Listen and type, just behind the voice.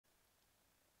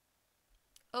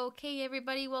Okay,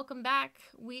 everybody, welcome back.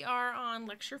 We are on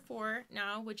lecture 4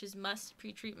 now, which is must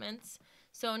pretreatments.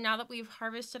 So now that we've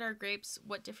harvested our grapes,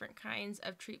 what different kinds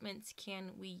of treatments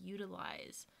can we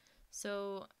utilize?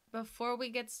 So before we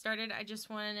get started, I just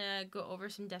want to go over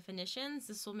some definitions.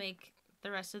 This will make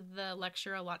the rest of the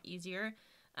lecture a lot easier.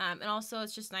 And also,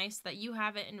 it's just nice that you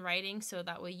have it in writing so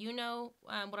that way you know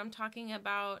what I'm talking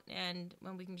about, and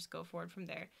when we can just go forward from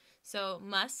there. So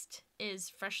must is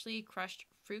freshly crushed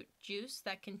fruit juice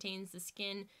that contains the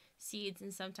skin, seeds,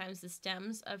 and sometimes the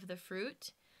stems of the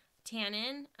fruit.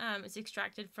 Tannin is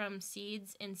extracted from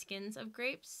seeds and skins of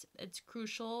grapes. It's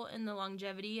crucial in the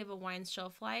longevity of a wine's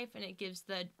shelf life, and it gives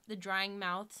the drying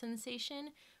mouth sensation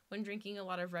when drinking a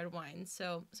lot of red wine.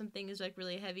 So something is like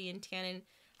really heavy and tannin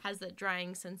has that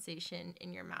drying sensation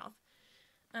in your mouth.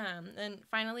 And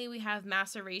finally, we have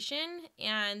maceration,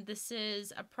 and this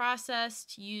is a process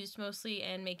used mostly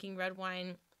in making red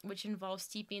wine, which involves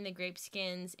steeping the grape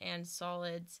skins and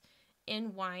solids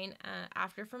in wine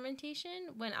after fermentation,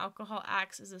 when alcohol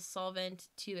acts as a solvent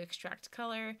to extract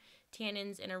color,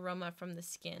 tannins, and aroma from the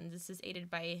skins. This is aided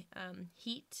by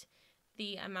heat,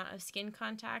 the amount of skin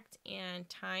contact, and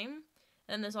time.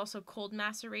 And there's also cold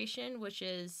maceration, which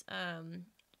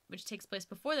takes place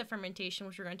before the fermentation,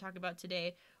 which we're going to talk about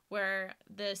today, where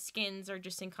the skins are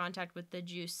just in contact with the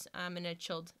juice in a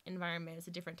chilled environment. It's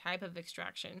a different type of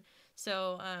extraction.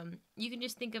 So you can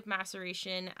just think of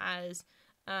maceration as,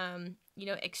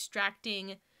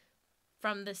 extracting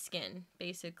from the skin,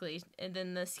 basically, and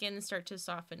then the skins start to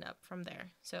soften up from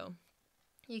there. So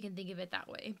you can think of it that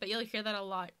way. But you'll hear that a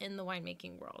lot in the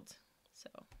winemaking world. So,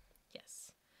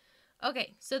 yes.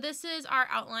 Okay, so this is our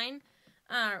outline.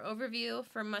 Our overview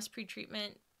for must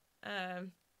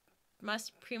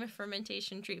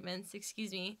pre-fermentation treatments,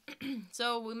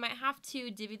 So we might have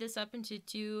to divvy this up into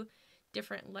 2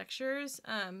 different lectures.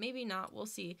 Maybe not, we'll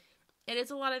see. It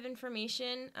is a lot of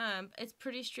information. It's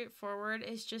pretty straightforward.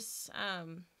 It's just a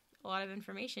lot of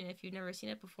information if you've never seen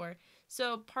it before.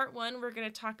 So part 1, we're going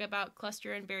to talk about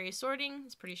cluster and berry sorting.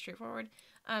 It's pretty straightforward.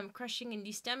 Crushing and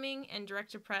destemming and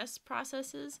direct to press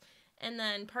processes. And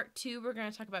then part 2, we're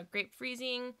going to talk about grape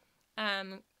freezing,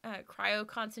 cryo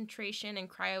concentration and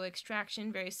cryo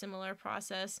extraction, very similar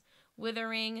process,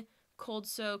 withering, cold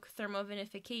soak,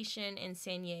 thermovinification, and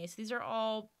saignée. So these are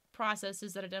all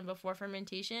processes that are done before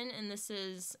fermentation, and this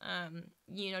is,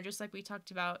 just like we talked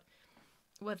about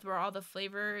with where all the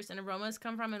flavors and aromas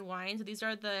come from in wine. So these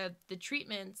are the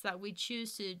treatments that we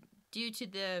choose to do to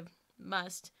the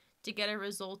must to get a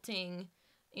resulting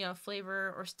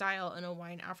flavor or style in a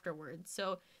wine afterwards.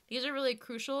 So these are really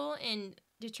crucial in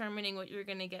determining what you're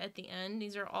going to get at the end.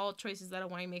 These are all choices that a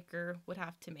winemaker would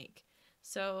have to make.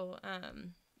 So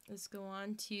let's go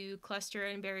on to cluster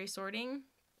and berry sorting.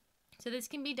 So this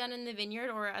can be done in the vineyard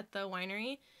or at the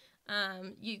winery.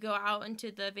 You go out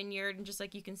into the vineyard, and just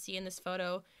like you can see in this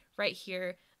photo right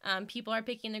here, people are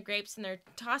picking the grapes and they're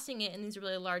tossing it in these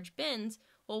really large bins.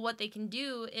 Well, what they can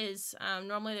do is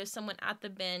normally there's someone at the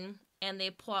bin, and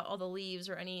they pull out all the leaves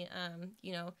or any,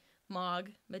 mog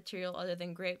material other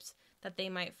than grapes that they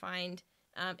might find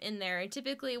in there. And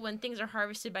typically when things are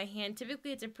harvested by hand,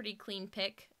 typically it's a pretty clean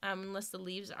pick, unless the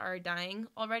leaves are dying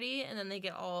already, and then they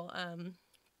get all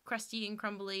crusty and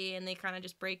crumbly, and they kind of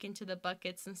just break into the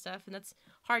buckets and stuff, and that's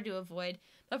hard to avoid.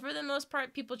 But for the most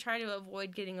part, people try to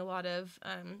avoid getting a lot of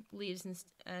leaves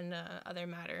and other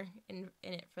matter in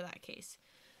it for that case.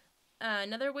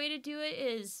 Another way to do it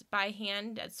is by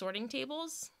hand at sorting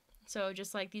tables. So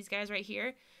just like these guys right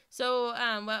here. So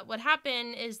what would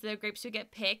happen is the grapes would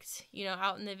get picked,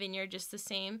 out in the vineyard just the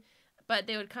same. But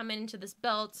they would come into this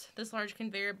belt, this large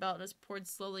conveyor belt is poured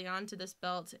slowly onto this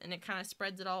belt, and it kind of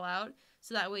spreads it all out.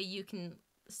 So that way you can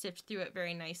sift through it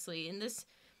very nicely. And this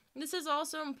is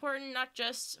also important not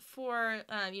just for,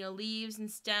 leaves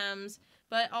and stems,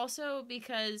 but also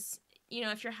because,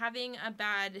 if you're having a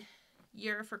bad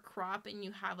year for crop and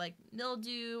you have like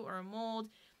mildew or mold,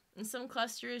 and some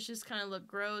clusters just kind of look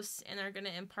gross and are going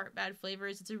to impart bad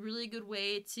flavors, it's a really good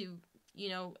way to,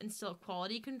 instill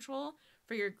quality control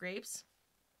for your grapes.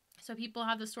 So people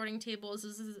have the sorting tables.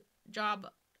 This is a job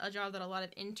that a lot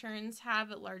of interns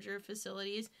have at larger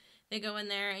facilities. They go in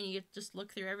there and you just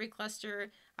look through every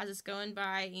cluster as it's going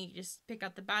by, and you just pick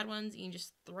out the bad ones and you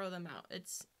just throw them out.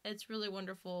 It's really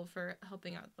wonderful for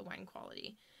helping out the wine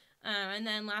quality. And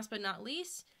then last but not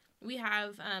least, we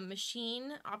have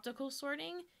machine optical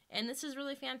sorting, and this is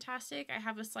really fantastic. I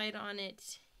have a slide on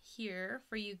it here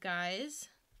for you guys.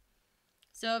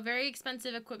 So very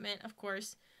expensive equipment, of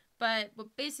course, but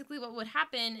basically what would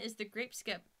happen is the grapes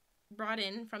get brought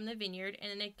in from the vineyard,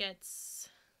 and then it gets,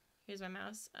 here's my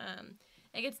mouse,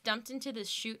 it gets dumped into this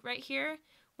chute right here,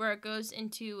 where it goes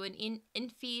into an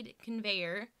in-feed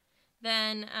conveyor.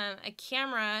 Then a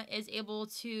camera is able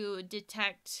to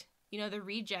detect, the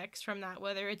rejects from that,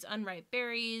 whether it's unripe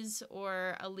berries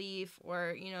or a leaf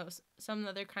or, some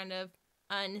other kind of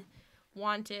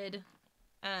unwanted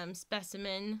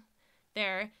specimen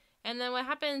there. And then what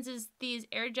happens is these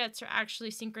air jets are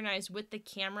actually synchronized with the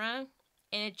camera,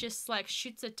 and it just like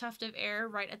shoots a tuft of air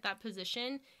right at that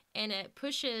position, and it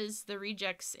pushes the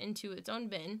rejects into its own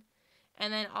bin.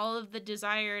 And then all of the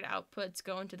desired outputs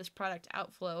go into this product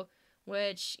outflow,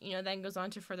 which, then goes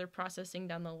on to further processing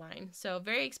down the line. So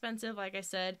very expensive, like I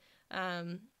said,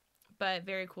 but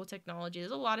very cool technology.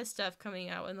 There's a lot of stuff coming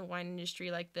out in the wine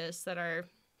industry like this that are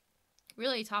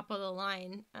really top of the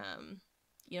line.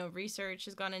 Research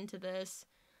has gone into this,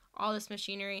 all this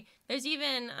machinery. There's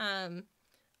even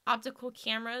optical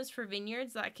cameras for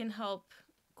vineyards that can help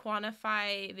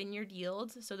quantify vineyard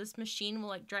yield. So this machine will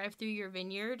like drive through your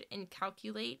vineyard and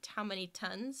calculate how many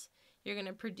tons you're going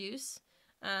to produce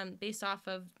based off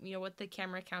of, what the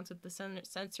camera counts with the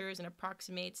sensors and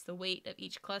approximates the weight of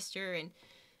each cluster. And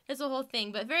it's a whole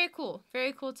thing, but very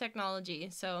cool technology.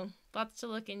 So lots to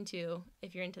look into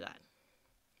if you're into that.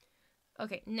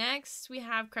 Okay, next we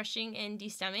have crushing and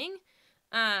destemming.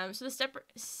 So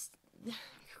the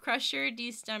crusher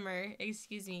destemmer,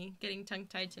 getting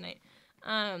tongue-tied tonight.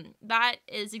 That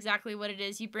is exactly what it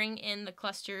is. You bring in the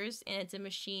clusters, and it's a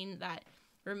machine that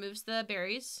removes the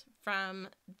berries from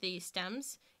the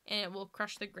stems, and it will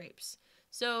crush the grapes.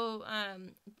 So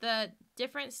the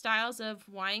different styles of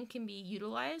wine can be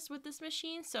utilized with this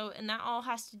machine. And that all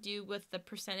has to do with the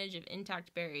percentage of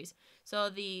intact berries.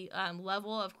 So the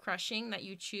level of crushing that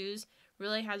you choose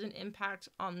really has an impact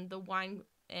on the wine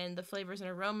and the flavors and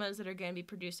aromas that are going to be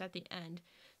produced at the end.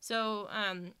 So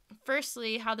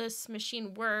firstly, how this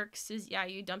machine works is,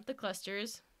 you dump the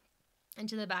clusters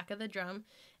into the back of the drum.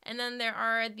 And then there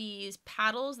are these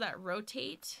paddles that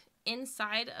rotate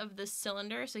inside of the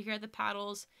cylinder. So here are the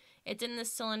paddles. It's in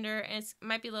this cylinder, and it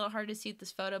might be a little hard to see with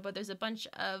this photo, but there's a bunch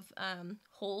of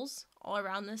holes all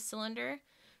around this cylinder.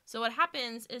 So what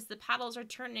happens is the paddles are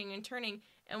turning and turning,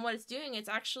 and what it's doing, it's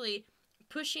actually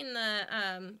pushing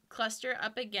the cluster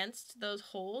up against those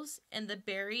holes, and the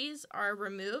berries are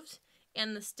removed,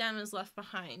 and the stem is left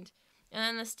behind. And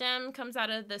then the stem comes out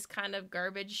of this kind of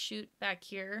garbage chute back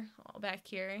here,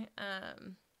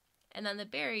 and then the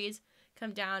berries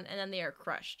come down, and then they are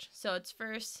crushed. So it's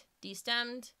first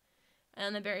destemmed, and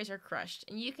then the berries are crushed.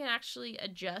 And you can actually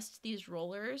adjust these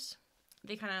rollers.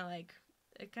 They kind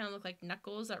of look like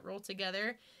knuckles that roll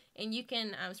together, and you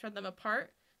can spread them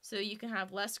apart, so you can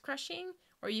have less crushing,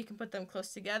 or you can put them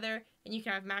close together, and you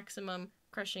can have maximum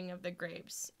crushing of the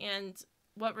grapes. And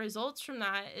what results from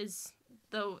that is,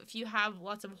 though, if you have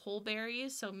lots of whole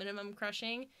berries, so minimum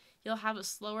crushing, you'll have a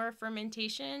slower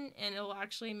fermentation, and it will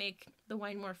actually make the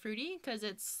wine more fruity because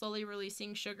it's slowly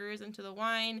releasing sugars into the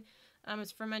wine.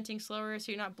 It's fermenting slower,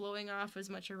 so you're not blowing off as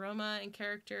much aroma and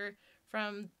character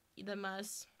from the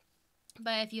must.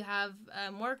 But if you have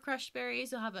more crushed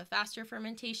berries, you'll have a faster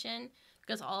fermentation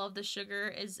because all of the sugar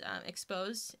is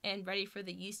exposed and ready for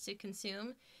the yeast to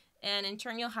consume. And in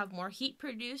turn, you'll have more heat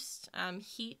produced.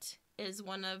 Heat is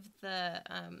one of the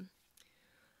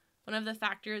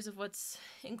factors of what's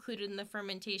included in the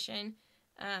fermentation.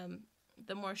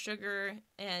 The more sugar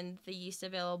and the yeast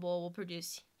available will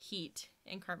produce heat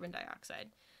and carbon dioxide.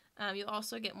 You'll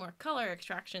also get more color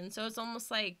extraction. So it's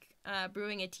almost like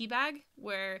brewing a tea bag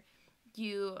where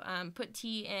you put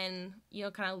tea in,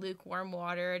 kind of lukewarm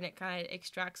water, and it kind of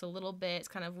extracts a little bit. It's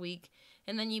kind of weak.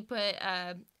 And then you put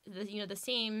the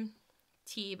same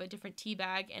tea but different tea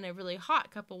bag in a really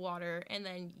hot cup of water, and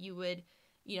then you would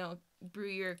brew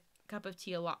your cup of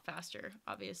tea a lot faster,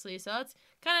 obviously. So that's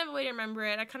kind of a way to remember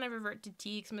it. I kind of revert to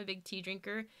tea because I'm a big tea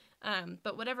drinker,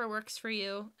 but whatever works for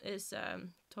you is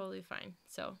totally fine.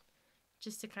 So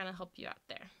just to kind of help you out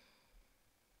there.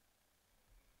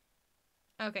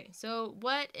 Okay, so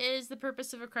what is the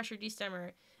purpose of a crusher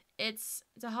destemmer? It's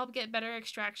to help get better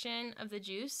extraction of the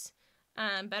juice,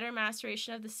 better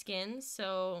maceration of the skins.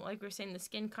 So like we're saying, the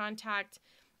skin contact,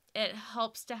 it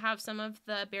helps to have some of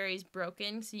the berries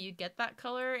broken so you get that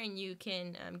color and you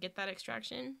can get that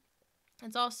extraction.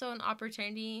 It's also an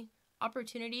opportunity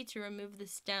to remove the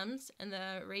stems and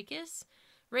the rachis.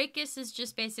 Rachis is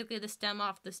just basically the stem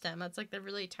off the stem. That's like the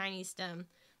really tiny stem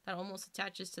that almost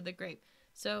attaches to the grape.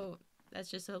 So that's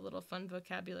just a little fun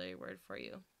vocabulary word for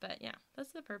you. But yeah,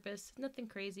 that's the purpose. Nothing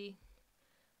crazy.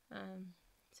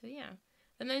 So yeah.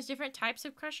 Then there's different types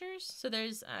of crushers. So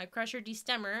there's a crusher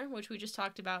destemmer, which we just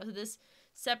talked about. So this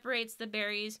separates the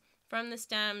berries from the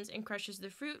stems and crushes the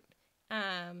fruit.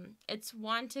 It's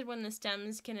wanted when the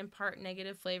stems can impart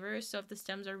negative flavors. So if the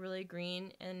stems are really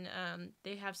green and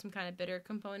they have some kind of bitter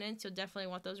components, you'll definitely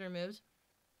want those removed.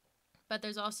 But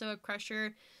there's also a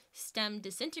crusher stem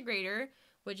disintegrator,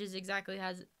 which is exactly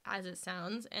as it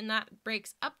sounds, and that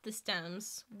breaks up the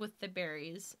stems with the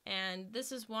berries. And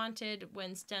this is wanted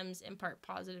when stems impart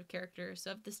positive character.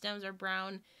 So if the stems are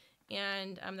brown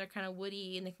and they're kind of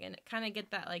woody and they can kind of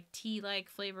get that like tea-like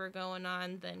flavor going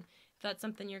on, then if that's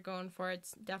something you're going for,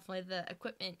 it's definitely the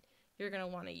equipment you're going to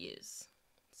want to use.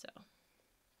 So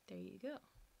there you go.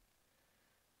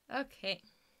 Okay.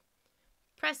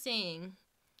 Pressing.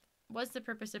 What's the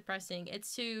purpose of pressing?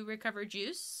 It's to recover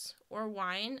juice or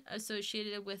wine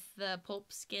associated with the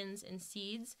pulp, skins, and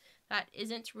seeds that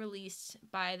isn't released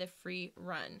by the free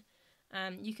run.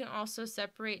 You can also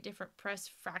separate different press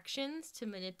fractions to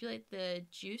manipulate the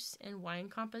juice and wine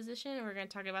composition. And we're going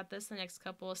to talk about this in the next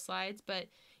couple of slides. But,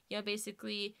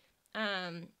 basically,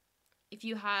 if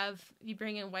you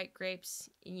bring in white grapes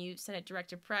and you send it direct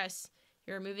to press,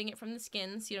 you're removing it from the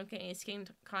skin, so you don't get any skin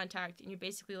contact, and you're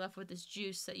basically left with this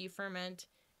juice that you ferment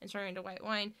and turn into white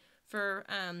wine. For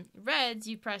reds,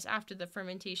 you press after the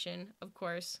fermentation, of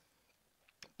course.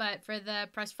 But for the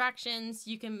press fractions,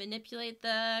 you can manipulate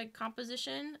the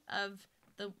composition of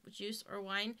the juice or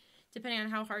wine depending on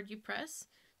how hard you press.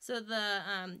 So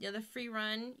the free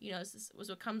run, was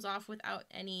what comes off without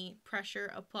any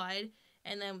pressure applied.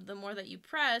 And then the more that you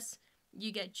press,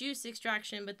 you get juice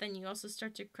extraction, but then you also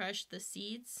start to crush the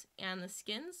seeds and the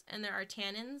skins, and there are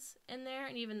tannins in there,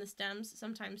 and even the stems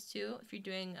sometimes too, if you're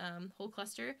doing whole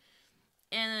cluster.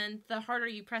 And the harder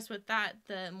you press with that,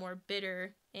 the more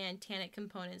bitter and tannic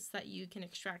components that you can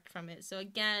extract from it. So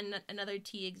again, another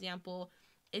tea example,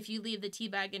 if you leave the tea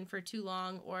bag in for too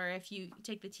long, or if you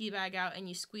take the tea bag out and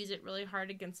you squeeze it really hard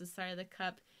against the side of the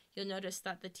cup, you'll notice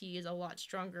that the tea is a lot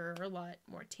stronger or a lot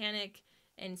more tannic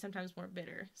and sometimes more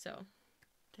bitter. So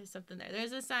there's something there.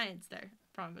 There's a science there, I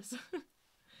promise.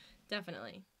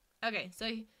 Definitely. Okay, so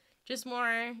just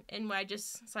more in what I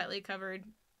just slightly covered.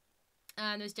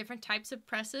 There's different types of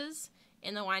presses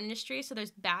in the wine industry. So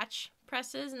there's batch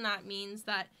presses, and that means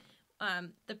that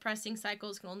the pressing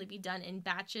cycles can only be done in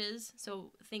batches.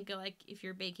 So think of like if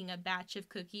you're baking a batch of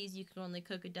cookies, you can only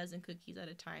cook a dozen cookies at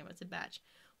a time. It's a batch.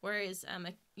 Whereas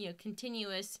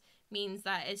continuous means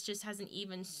that it just has an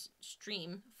even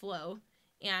stream flow,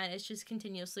 and it's just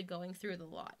continuously going through the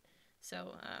lot.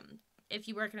 So if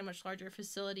you work in a much larger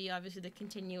facility, obviously the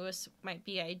continuous might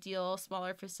be ideal.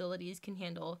 Smaller facilities can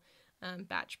handle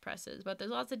batch presses, but there's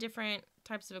lots of different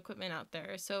types of equipment out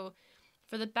there. So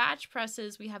for the batch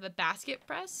presses, we have a basket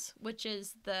press, which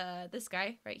is this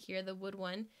guy right here, the wood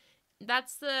one.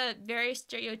 That's the very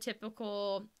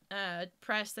stereotypical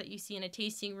press that you see in a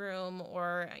tasting room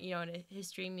or in a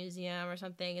history museum or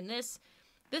something. And this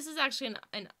is actually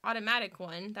an automatic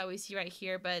one that we see right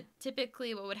here, but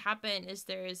typically what would happen is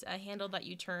there's a handle that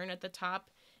you turn at the top,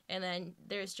 and then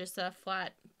there's just a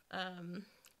flat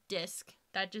disc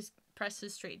that just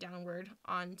presses straight downward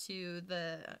onto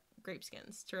the grape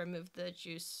skins to remove the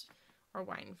juice or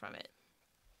wine from it.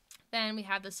 Then we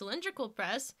have the cylindrical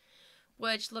press,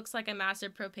 which looks like a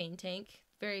massive propane tank.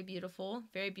 Very beautiful,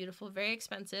 very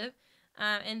expensive.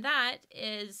 And that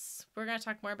is, we're going to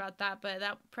talk more about that, but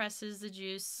that presses the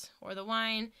juice or the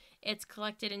wine. It's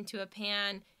collected into a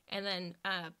pan and then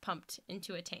pumped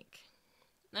into a tank.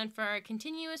 Then for our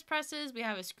continuous presses, we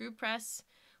have a screw press,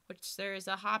 which there's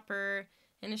a hopper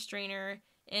and a strainer.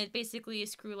 And it's basically a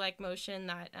screw-like motion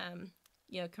that,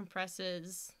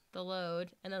 compresses the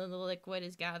load, and then the liquid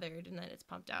is gathered and then it's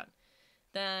pumped out.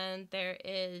 Then there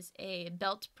is a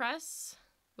belt press,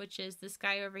 which is this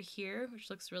guy over here, which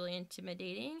looks really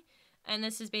intimidating. And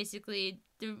this is basically,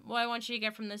 what I want you to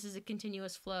get from this is a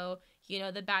continuous flow.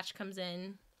 The batch comes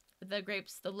in, the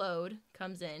grapes, the load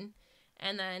comes in,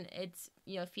 and then it's,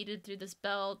 feeded through this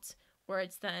belt where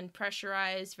it's then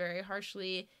pressurized very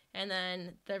harshly, and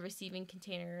then the receiving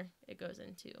container it goes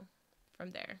into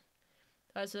from there.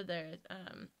 So there,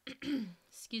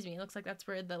 excuse me, it looks like that's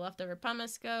where the leftover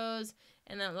pumice goes,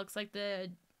 and then it looks like the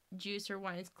juice or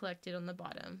wine is collected on the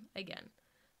bottom again.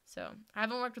 So I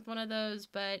haven't worked with one of those,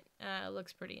 but it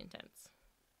looks pretty intense.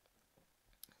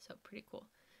 So pretty cool.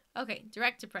 Okay,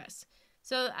 direct to press.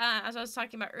 So as I was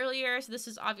talking about earlier, so this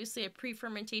is obviously a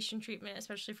pre-fermentation treatment,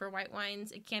 especially for white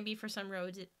wines. It can be for some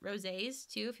rosés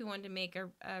too. If you wanted to make a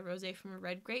rosé from a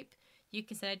red grape, you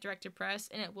can set it direct to press,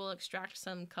 and it will extract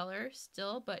some color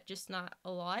still, but just not a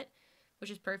lot,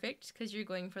 which is perfect because you're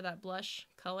going for that blush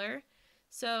color.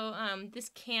 So this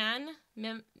can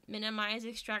minimize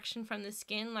extraction from the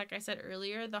skin. Like I said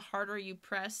earlier, the harder you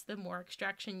press, the more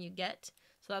extraction you get.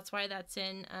 So So that's why that's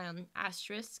in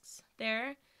asterisks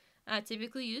there.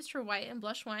 Typically used for white and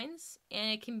blush wines, and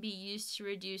it can be used to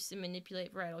reduce and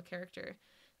manipulate varietal character.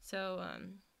 So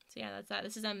yeah, that's that.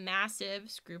 This is a massive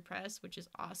screw press, which is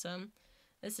awesome.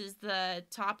 This is the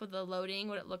top of the loading,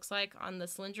 what it looks like on the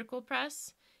cylindrical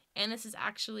press. And this is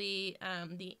actually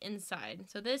the inside.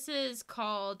 So this is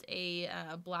called a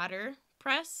bladder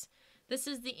press. This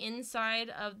is the inside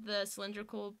of the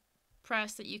cylindrical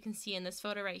press that you can see in this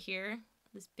photo right here.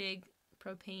 This big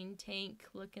propane tank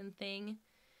looking thing.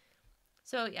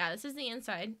 So yeah, this is the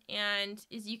inside, and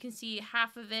as you can see,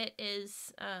 half of it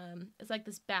is it's like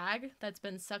this bag that's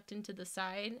been sucked into the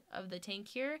side of the tank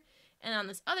here, and on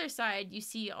this other side, you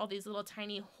see all these little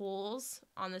tiny holes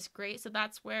on this grate. So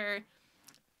that's where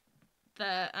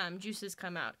the juices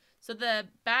come out. So the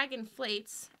bag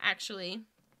inflates actually,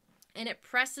 and it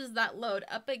presses that load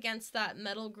up against that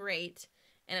metal grate,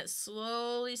 and it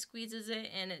slowly squeezes it,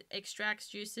 and it extracts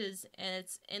juices, and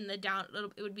it's in the down.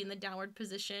 It would be in the downward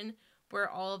position, where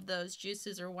all of those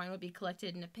juices or wine would be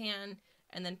collected in a pan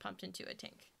and then pumped into a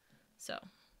tank. So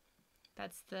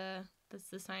that's the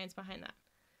science behind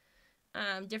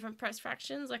that. Different press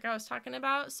fractions, like I was talking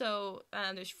about. So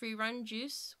there's free run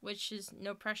juice, which is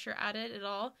no pressure added at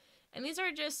all. And these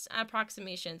are just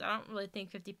approximations. I don't really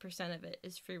think 50% of it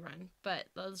is free run, but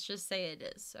let's just say it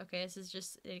is. Okay, this is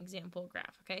just an example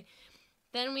graph. Okay,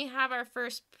 then we have our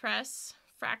first press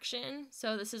fraction.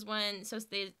 So this is when, so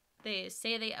they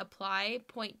say they apply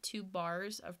 0.2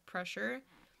 bars of pressure.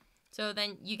 So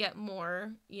then you get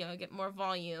more, get more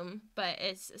volume, but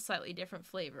it's a slightly different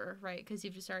flavor, right? Because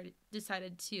you've just already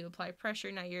decided to apply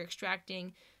pressure. Now you're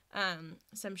extracting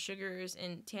some sugars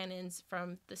and tannins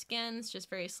from the skins just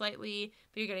very slightly,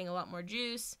 but you're getting a lot more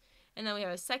juice. And then we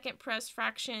have a second press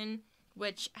fraction,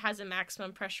 which has a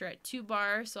maximum pressure at 2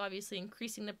 bars. So obviously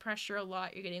increasing the pressure a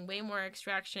lot, you're getting way more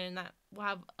extraction, and that will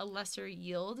have a lesser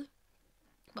yield,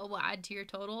 but will add to your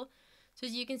total. So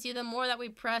as you can see, the more that we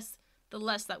press, the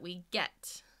less that we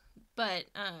get. But,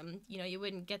 you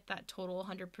wouldn't get that total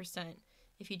 100%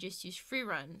 if you just use free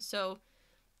run. So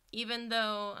even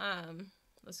though,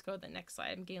 let's go to the next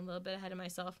slide. I'm getting a little bit ahead of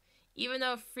myself. Even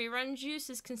though free run juice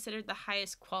is considered the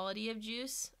highest quality of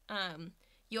juice,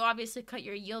 you obviously cut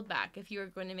your yield back if you were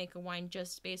going to make a wine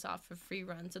just based off of free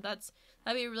run. So that'd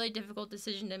be a really difficult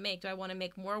decision to make. Do I want to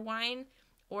make more wine,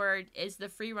 or is the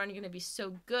free run going to be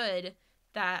so good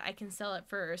that I can sell it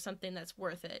for something that's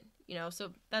worth it?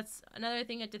 So that's another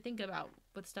thing you have to think about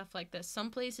with stuff like this. Some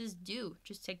places do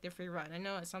just take the free run. I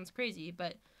know it sounds crazy,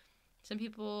 but some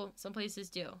places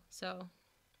do. So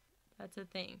that's a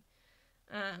thing.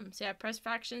 So yeah, press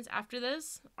fractions after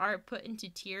this are put into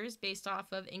tiers based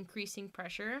off of increasing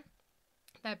pressure.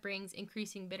 That brings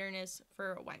increasing bitterness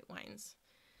for white wines.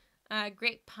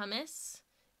 Grape pumice,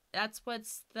 that's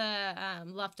what's the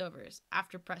leftovers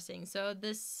after pressing. So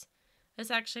this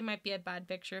actually might be a bad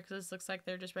picture because this looks like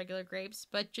they're just regular grapes,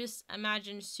 but just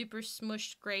imagine super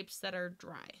smushed grapes that are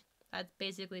dry. That's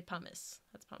basically pumice.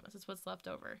 That's pumice. That's what's left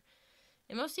over.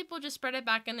 And most people just spread it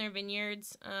back in their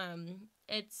vineyards.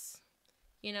 It's,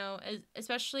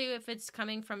 especially if it's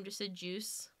coming from just a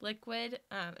juice liquid,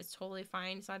 it's totally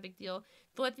fine. It's not a big deal.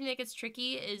 The only thing that gets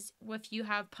tricky is if you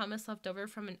have pumice left over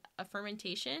from a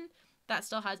fermentation that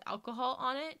still has alcohol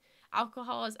on it.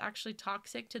 Alcohol is actually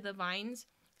toxic to the vines,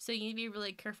 so you need to be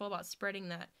really careful about spreading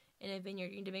that in a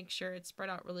vineyard. You need to make sure it's spread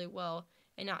out really well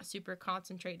and not super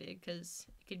concentrated, because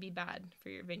it could be bad for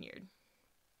your vineyard.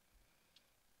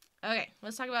 Okay,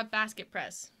 let's talk about basket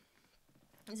press.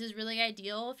 This is really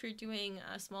ideal if you're doing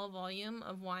a small volume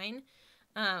of wine.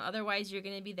 Otherwise, you're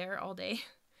going to be there all day.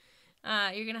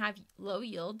 You're going to have low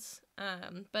yields,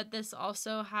 but this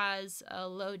also has a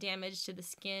low damage to the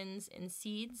skins and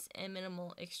seeds and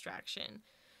minimal extraction.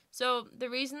 So the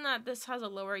reason that this has a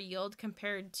lower yield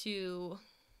compared to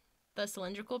the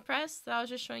cylindrical press that I was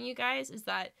just showing you guys is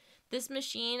that this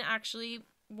machine actually,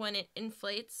 when it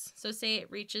inflates, so say it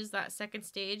reaches that second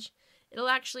stage, it'll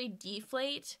actually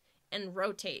deflate and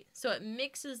rotate. So it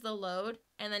mixes the load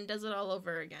and then does it all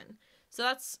over again. So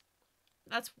that's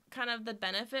kind of the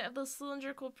benefit of the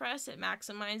cylindrical press. It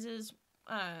maximizes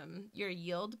your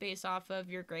yield based off of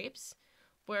your grapes,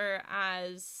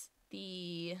 whereas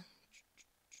the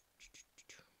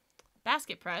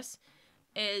basket press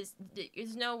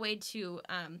there's no way to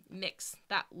mix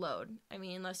that load. I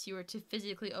mean, unless you were to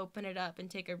physically open it up and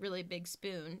take a really big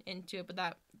spoon into it,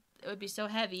 but it would be so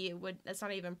heavy, that's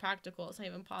not even practical. It's not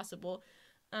even possible.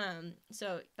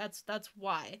 So that's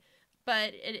why.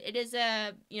 But it is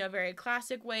a very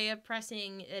classic way of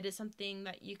pressing. It is something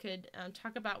that you could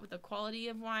talk about with the quality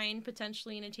of wine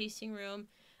potentially in a tasting room.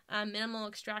 Minimal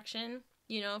extraction,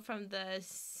 from the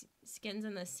skins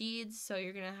and the seeds, so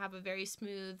you're going to have a very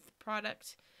smooth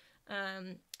product.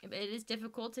 It is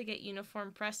difficult to get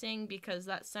uniform pressing because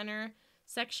that center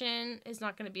section is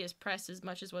not going to be as pressed as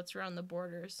much as what's around the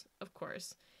borders, of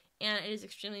course. And it is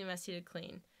extremely messy to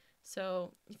clean.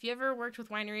 So if you ever worked with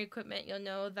winery equipment, you'll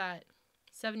know that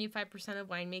 75% of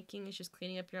winemaking is just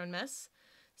cleaning up your own mess.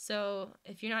 So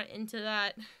if you're not into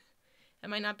that, it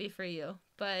might not be for you.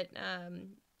 But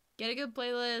get a good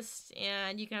playlist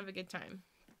and you can have a good time.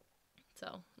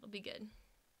 So it'll be good.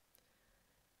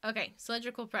 Okay,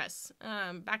 cylindrical press.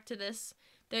 Back to this.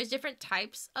 There's different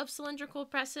types of cylindrical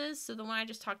presses. So the one I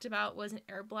just talked about was an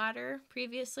air bladder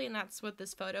previously, and that's what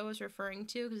this photo is referring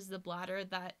to, because it's the bladder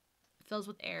that fills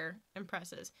with air and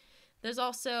presses. There's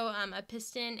also a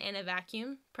piston and a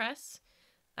vacuum press.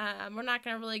 We're not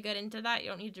going to really get into that.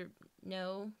 You don't need to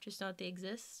know, just know that they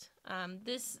exist.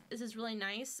 This is really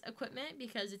nice equipment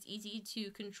because it's easy to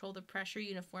control the pressure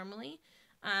uniformly.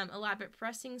 Elaborate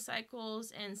pressing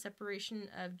cycles and separation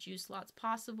of juice lots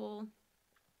possible.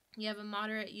 You have a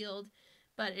moderate yield,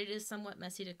 but it is somewhat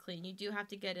messy to clean. You do have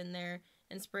to get in there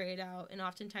and spray it out, and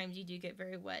oftentimes you do get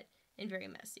very wet and very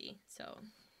messy. So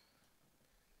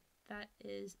that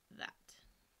is that.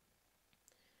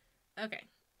 Okay,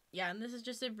 yeah, and this is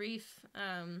just a brief,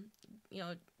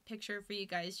 picture for you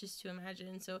guys just to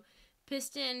imagine. So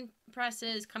piston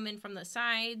presses come in from the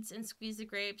sides and squeeze the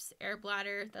grapes. Air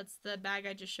bladder, that's the bag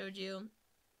I just showed you,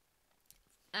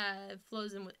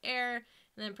 flows in with air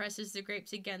and then presses the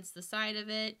grapes against the side of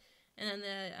it, and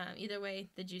then either way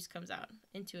the juice comes out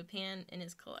into a pan and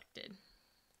is collected.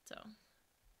 So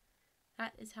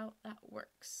that is how that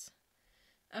works.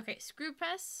 Okay, screw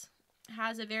press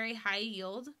has a very high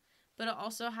yield, but it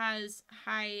also has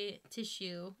high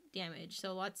tissue damage.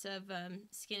 So lots of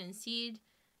skin and seed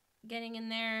getting in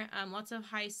there, lots of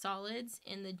high solids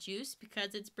in the juice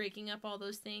because it's breaking up all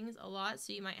those things a lot.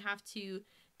 So you might have to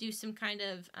do some kind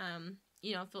of,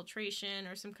 filtration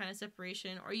or some kind of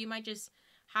separation, or you might just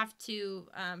have to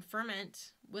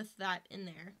ferment with that in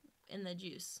there in the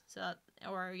juice. So,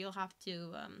 or you'll have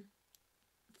to,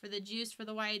 for the juice, for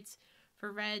the whites,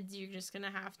 for reds, you're just going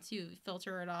to have to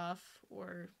filter it off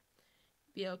or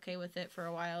be okay with it for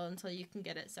a while until you can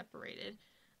get it separated.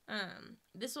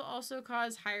 This will also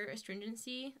cause higher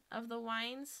astringency of the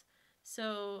wines.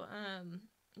 So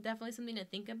definitely something to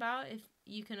think about if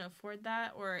you can afford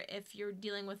that, or if you're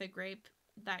dealing with a grape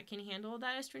that can handle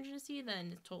that astringency, then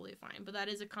it's totally fine. But that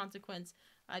is a consequence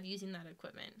of using that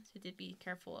equipment. So to be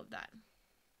careful of that.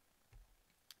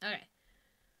 Okay.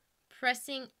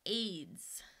 Pressing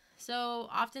aids. So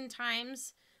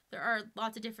oftentimes there are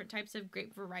lots of different types of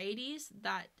grape varieties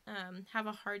that have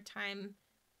a hard time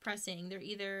pressing. They're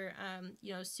either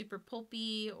super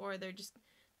pulpy, or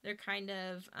they're kind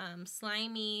of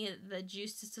slimy. The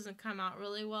juice just doesn't come out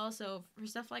really well. So for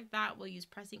stuff like that, we'll use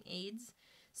pressing aids.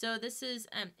 So this is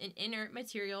an inert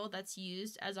material that's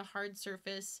used as a hard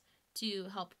surface to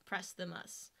help press the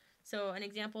must. So an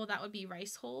example of that would be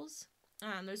rice hulls.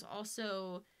 There's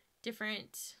also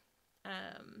different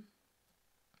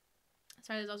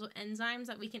there's also enzymes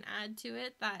that we can add to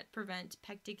it that prevent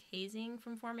pectic hazing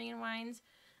from forming in wines.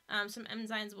 Some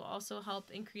enzymes will also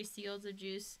help increase the yields of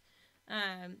juice.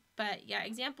 But yeah,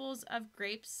 examples of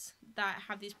grapes that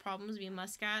have these problems would be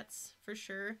muscats for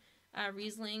sure.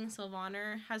 Riesling,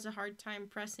 Sylvaner has a hard time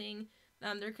pressing.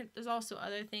 There's also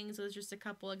other things. There's just a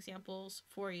couple examples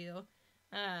for you.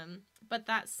 But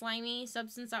that slimy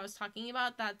substance I was talking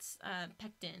about, that's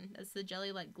pectin. That's the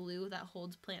jelly-like glue that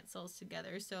holds plant cells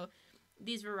together. So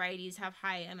these varieties have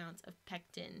high amounts of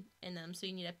pectin in them. So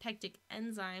you need a pectic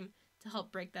enzyme to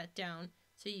help break that down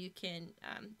so you can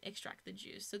extract the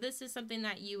juice. So this is something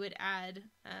that you would add,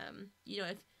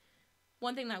 if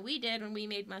one thing that we did when we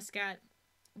made Muscat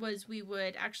was we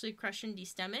would actually crush and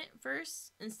destem it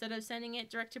first instead of sending it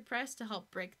direct to press to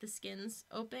help break the skins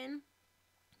open,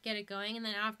 get it going. And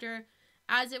then after,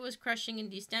 as it was crushing and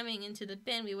destemming into the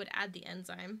bin, we would add the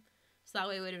enzyme. So that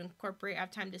way it would incorporate, have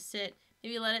time to sit,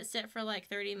 maybe let it sit for like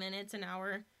 30 minutes, an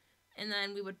hour, and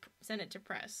then we would send it to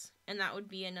press. And that would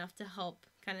be enough to help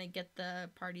kind of get the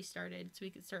party started so we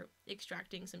could start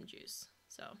extracting some juice.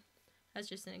 So that's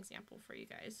just an example for you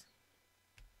guys.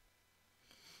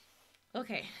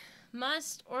 Okay,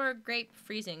 must or grape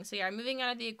freezing. So yeah, moving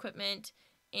out of the equipment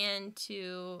and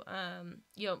to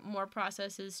more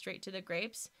processes straight to the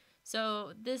grapes.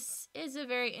 So this is a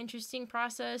very interesting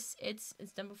process. It's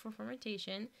done before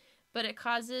fermentation, but it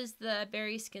causes the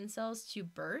berry skin cells to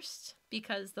burst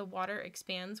because the water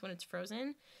expands when it's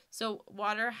frozen. So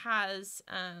water has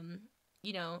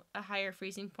a higher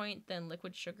freezing point than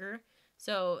liquid sugar.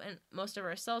 So, and most of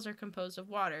our cells are composed of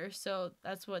water. So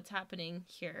that's what's happening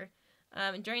here.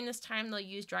 During this time, they'll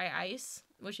use dry ice,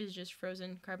 which is just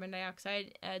frozen carbon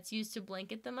dioxide. It's used to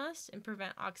blanket the must and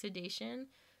prevent oxidation.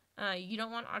 You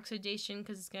don't want oxidation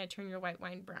because it's going to turn your white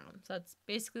wine brown. So that's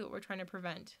basically what we're trying to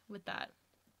prevent with that.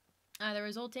 The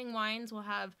resulting wines will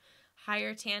have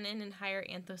higher tannin and higher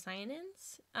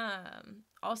anthocyanins.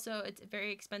 Also, it's a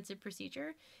very expensive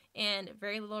procedure and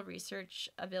very little research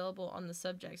available on the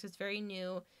subject. So it's very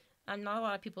new. Not a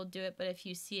lot of people do it, but if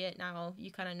you see it now,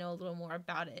 you kind of know a little more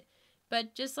about it.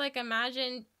 But just like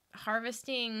imagine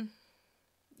harvesting,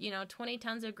 20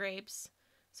 tons of grapes,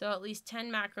 so at least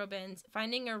 10 macro bins,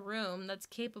 finding a room that's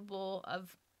capable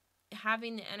of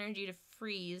having the energy to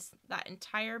freeze that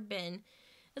entire bin.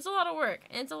 It's a lot of work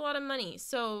and it's a lot of money.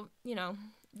 So,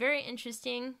 very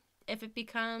interesting. If it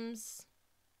becomes,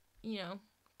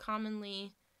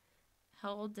 commonly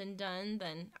held and done,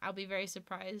 then I'll be very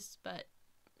surprised, but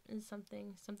it's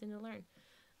something to learn.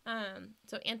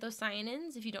 So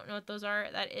anthocyanins, if you don't know what those are,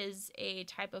 that is a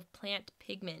type of plant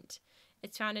pigment.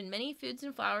 It's found in many foods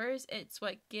and flowers. It's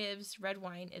what gives red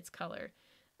wine its color.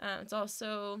 It's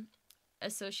also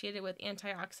associated with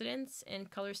antioxidants and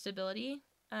color stability,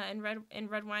 in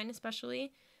red wine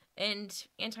especially. And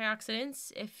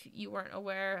antioxidants, if you weren't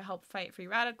aware, help fight free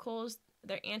radicals.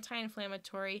 They're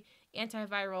anti-inflammatory,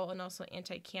 antiviral, and also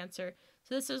anti-cancer.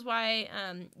 So this is why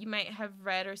you might have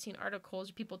read or seen articles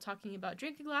of people talking about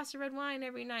drink a glass of red wine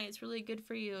every night. It's really good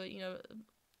for you.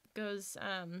 Goes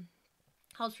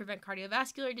helps prevent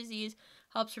cardiovascular disease,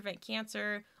 helps prevent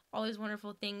cancer, all these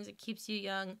wonderful things. It keeps you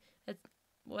young. It's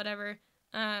whatever.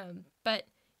 But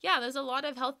yeah, there's a lot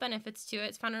of health benefits to it.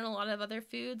 It's found in a lot of other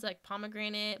foods like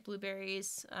pomegranate,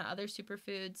 blueberries, other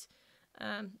superfoods.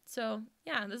 So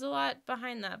yeah, there's a lot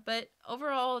behind that. But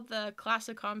overall, the class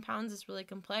of compounds is really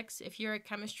complex. If you're a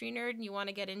chemistry nerd and you want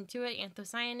to get into it,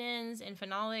 anthocyanins and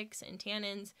phenolics and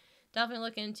tannins, definitely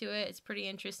look into it. It's pretty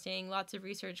interesting. Lots of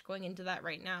research going into that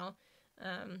right now.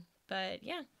 But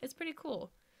yeah, it's pretty cool.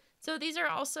 So these are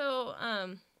also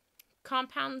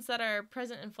compounds that are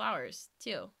present in flowers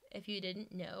too, if you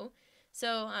didn't know.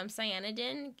 So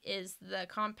cyanidin is the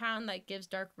compound that gives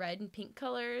dark red and pink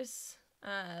colors.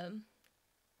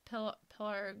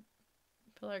 Pelargonidin,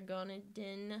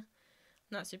 I'm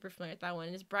not super familiar with that one,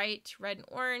 is bright red and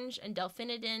orange. And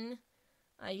delphinidin,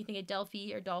 you think of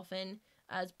Delphi or dolphin,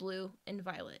 as blue and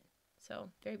violet.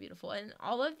 So very beautiful. And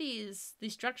all of these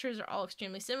structures are all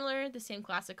extremely similar, the same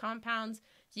class of compounds.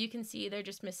 So you can see they're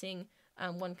just missing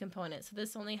one component. So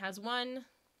this only has one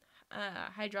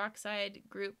hydroxide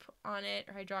group on it,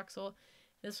 or hydroxyl.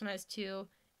 This one has 2,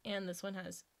 and this one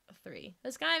has 3.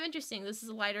 That's kind of interesting. This is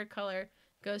a lighter color,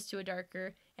 goes to a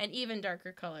darker and even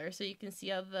darker color. So you can see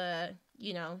how the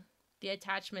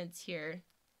attachments here,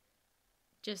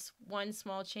 just one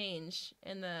small change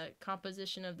in the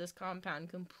composition of this compound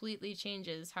completely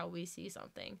changes how we see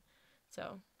something.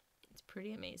 So it's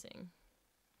pretty amazing.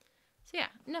 So yeah,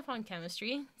 enough on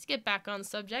chemistry. Let's get back on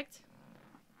subject.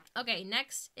 Okay,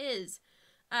 next is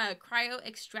cryo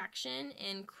extraction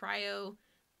and cryo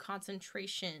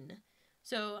concentration.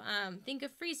 So think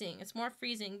of freezing. It's more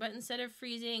freezing, but instead of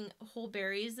freezing whole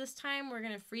berries this time, we're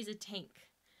going to freeze a tank.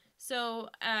 So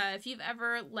if you've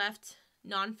ever left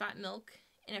non-fat milk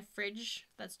in a fridge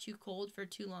that's too cold for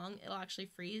too long, it'll actually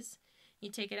freeze. You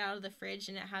take it out of the fridge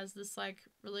and it has this like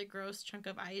really gross chunk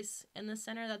of ice in the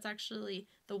center. That's actually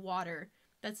the water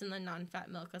that's in the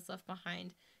non-fat milk that's left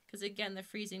behind. Because again, the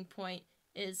freezing point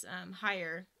is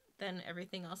higher than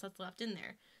everything else that's left in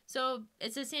there. So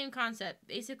it's the same concept.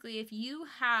 Basically, if you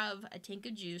have a tank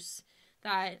of juice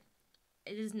that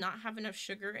it does not have enough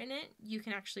sugar in it, you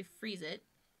can actually freeze it.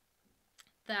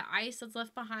 The ice that's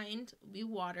left behind will be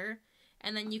water,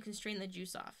 and then you can strain the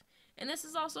juice off. And this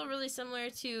is also really similar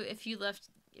to if you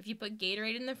put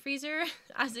Gatorade in the freezer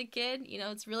as a kid.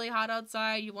 It's really hot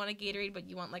outside, you want a Gatorade, but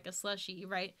you want like a slushie,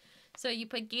 right? So you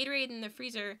put Gatorade in the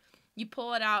freezer, you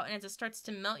pull it out, and as it starts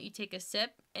to melt, you take a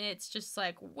sip, and it's just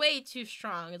like way too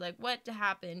strong. It's like, what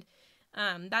happened?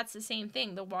 That's the same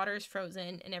thing. The water is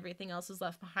frozen and everything else is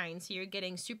left behind. So you're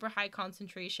getting super high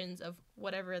concentrations of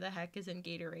whatever the heck is in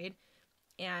Gatorade.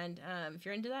 And if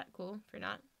you're into that, cool. If you're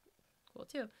not, cool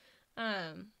too.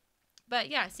 But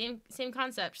yeah, same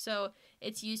concept. So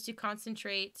it's used to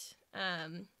concentrate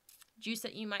juice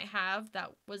that you might have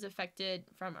that was affected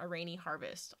from a rainy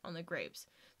harvest on the grapes.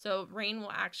 So rain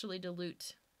will actually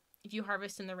dilute. If you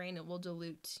harvest in the rain, it will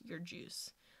dilute your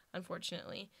juice,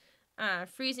 unfortunately.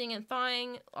 Freezing and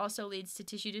thawing also leads to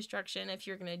tissue destruction if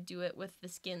you're going to do it with the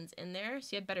skins in there. So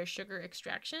you have better sugar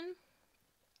extraction.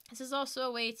 This is also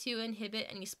a way to inhibit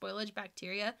any spoilage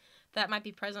bacteria that might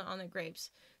be present on the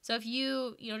grapes. So if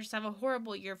you just have a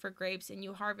horrible year for grapes and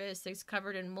you harvest, it's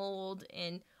covered in mold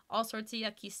and all sorts of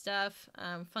yucky stuff,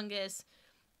 fungus.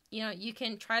 You know, you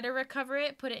can try to recover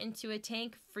it, put it into a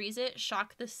tank, freeze it,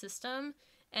 shock the system,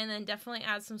 and then definitely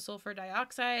add some sulfur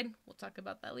dioxide. We'll talk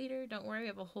about that later. Don't worry, we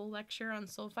have a whole lecture on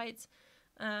sulfites.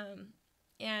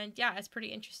 And yeah, it's pretty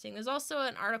interesting. There's also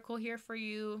an article here for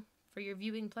you, for your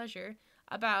viewing pleasure,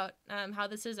 about how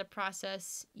this is a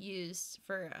process used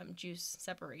for juice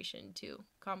separation too,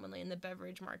 commonly in the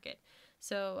beverage market.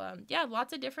 So yeah,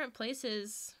 lots of different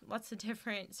places,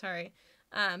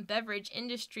 beverage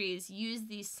industries use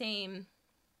these same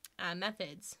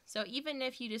methods. So even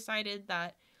if you decided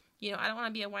that, you know, I don't want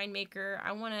to be a winemaker,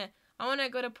 I want to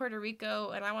go to Puerto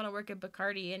Rico and I want to work at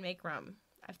Bacardi and make rum.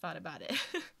 I've thought about it.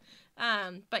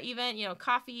 But even, you know,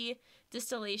 coffee,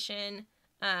 distillation,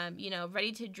 you know,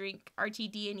 ready to drink,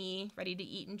 RTD&E, ready to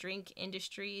eat and drink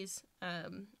industries,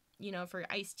 you know, for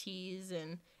iced teas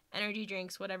and energy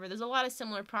drinks, whatever. There's a lot of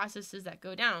similar processes that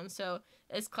go down. So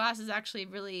this class is actually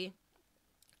really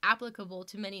applicable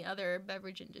to many other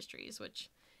beverage industries, which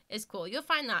is cool. You'll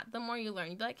find that the more you learn,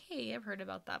 you'll be like, hey, I've heard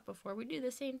about that before. We do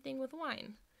the same thing with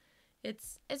wine.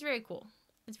 It's very cool.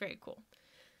 It's very cool.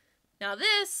 Now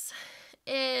this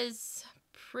is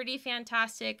pretty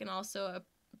fantastic and also a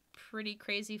pretty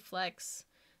crazy flex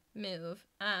move.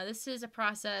 This is a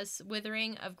process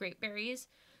withering of grape berries.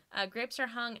 Grapes are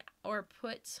hung or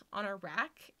put on a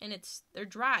rack and they're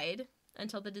dried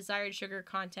until the desired sugar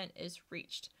content is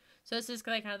reached. So this is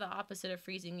kind of the opposite of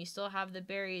freezing. You still have the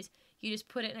berries. You just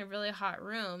put it in a really hot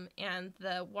room and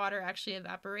the water actually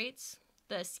evaporates.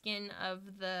 The skin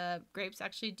of the grapes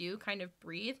actually do kind of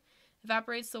breathe.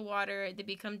 Evaporates the water, they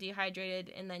become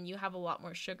dehydrated, and then you have a lot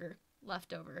more sugar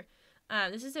left over.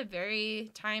 This is a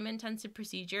very time-intensive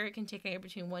procedure. It can take anywhere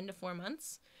between 1 to 4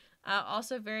 months.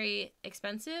 Also very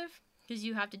expensive because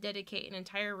you have to dedicate an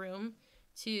entire room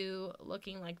to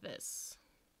looking like this,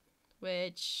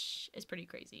 which is pretty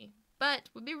crazy, but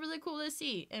would be really cool to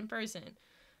see in person.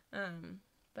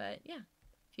 But yeah,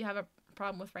 if you have a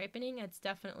problem with ripening, it's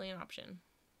definitely an option.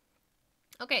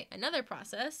 Okay, another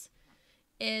process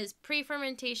is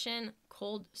pre-fermentation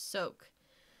cold soak.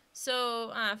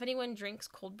 So if anyone drinks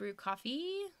cold brew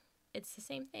coffee, it's the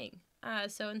same thing.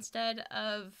 So instead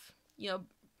of, you know,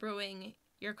 brewing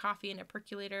your coffee in a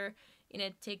percolator and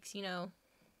it takes, you know,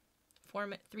 4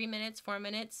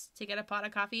 minutes to get a pot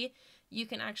of coffee, you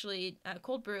can actually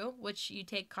cold brew, which you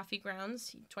take coffee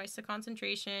grounds, twice the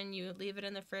concentration, you leave it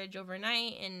in the fridge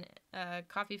overnight in a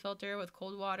coffee filter with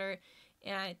cold water,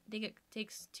 and I think it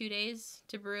takes 2 days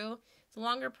to brew. It's a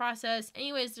longer process.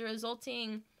 Anyways, the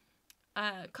resulting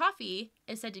coffee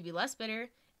is said to be less bitter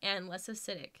and less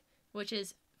acidic, which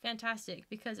is fantastic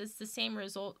because it's the same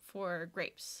result for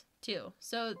grapes too.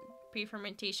 So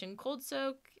pre-fermentation cold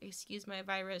soak, excuse my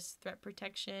virus threat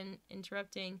protection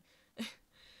interrupting.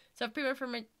 So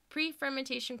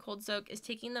pre-fermentation cold soak is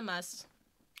taking the must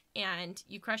and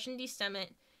you crush and destem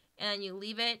it and you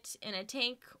leave it in a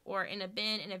tank or in a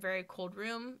bin in a very cold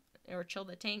room or chill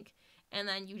the tank, and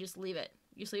then you just leave it.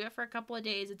 You just leave it for a couple of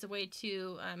days. It's a way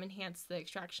to enhance the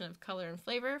extraction of color and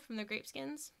flavor from the grape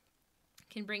skins.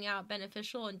 Can bring out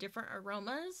beneficial and different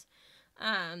aromas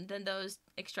than those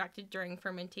extracted during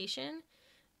fermentation.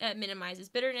 It minimizes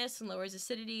bitterness and lowers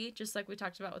acidity, just like we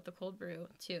talked about with the cold brew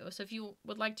too. So if you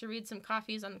would like to read some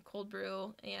coffees on cold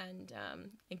brew and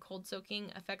cold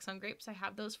soaking effects on grapes, I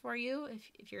have those for you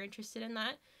if you're interested in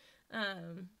that.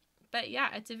 But yeah,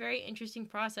 it's a very interesting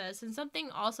process. And something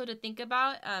also to think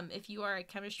about if you are a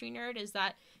chemistry nerd is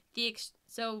that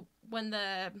so when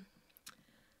the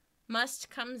must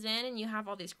comes in and you have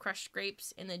all these crushed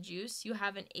grapes in the juice, you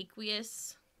have an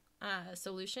aqueous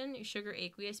solution, your sugar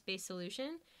aqueous based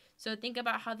solution. So think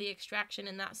about how the extraction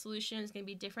in that solution is going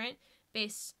to be different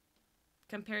based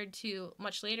compared to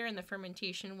much later in the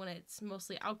fermentation when it's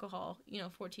mostly alcohol,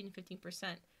 14 to 15%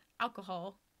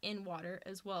 alcohol in water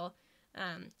as well.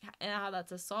 And how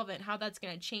that's a solvent, how that's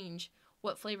going to change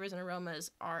what flavors and aromas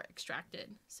are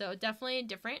extracted. So definitely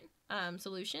different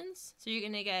solutions. So you're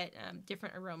going to get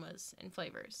different aromas and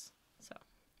flavors. So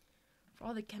for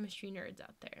all the chemistry nerds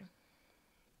out there.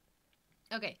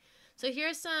 Okay, so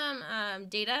here's some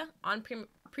data on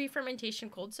pre-fermentation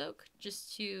cold soak,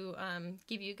 just to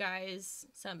give you guys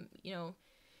some,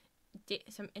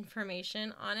 some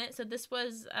information on it. So this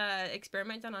was an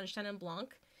experiment done on Chenin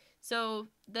Blanc. So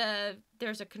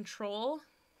there's a control,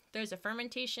 there's a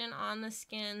fermentation on the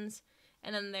skins,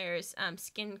 and then there's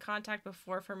skin contact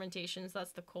before fermentation, so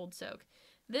that's the cold soak.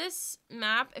 This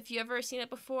map, if you've ever seen it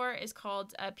before, is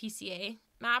called a PCA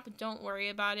map. Don't worry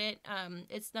about it.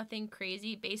 It's nothing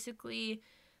crazy. Basically,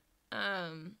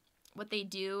 what they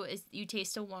do is you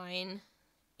taste a wine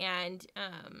and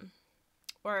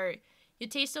or You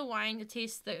taste a wine, you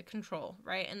taste the control,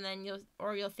 right? And then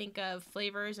you'll think of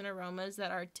flavors and aromas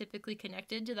that are typically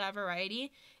connected to that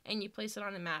variety, and you place it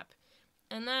on a map.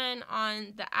 And then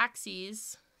on the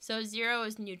axes, so 0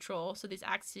 is neutral. So these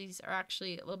axes are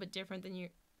actually a little bit different than you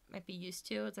might be used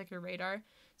to. It's like your radar.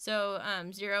 So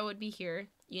 0 would be here,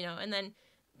 and then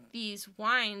these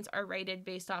wines are rated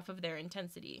based off of their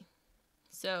intensity.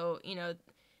 So,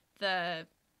 and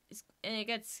it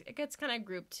gets kind of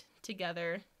grouped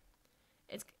together.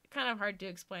 It's kind of hard to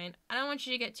explain. I don't want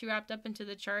you to get too wrapped up into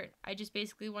the chart. I just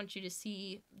basically want you to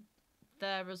see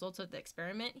the results of the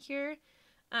experiment here.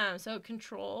 So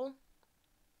control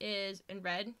is in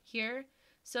red here.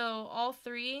 So all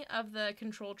 3 of the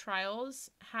control trials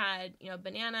had,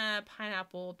 banana,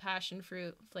 pineapple, passion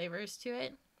fruit flavors to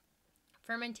it.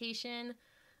 Fermentation,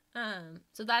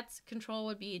 so that's control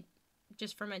would be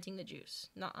just fermenting the juice,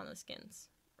 not on the skins,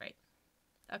 right?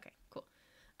 Okay, cool.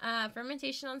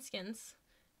 Fermentation on skins,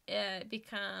 it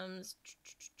becomes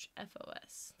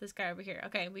FOS, this guy over here.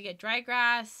 Okay, we get dry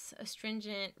grass,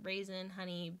 astringent, raisin,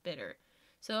 honey, bitter.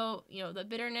 So, the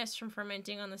bitterness from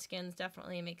fermenting on the skins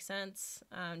definitely makes sense.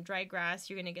 Dry grass,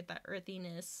 you're going to get that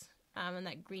earthiness and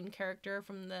that green character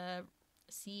from the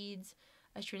seeds.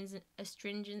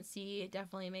 Astringency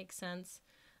definitely makes sense.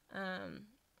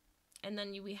 And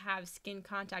then we have skin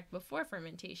contact before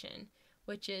fermentation,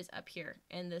 which is up here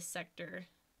in this sector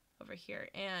over here.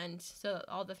 And so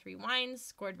all the 3 wines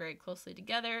scored very closely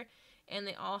together, and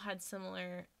they all had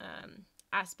similar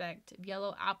aspect.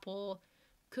 Yellow apple,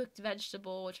 cooked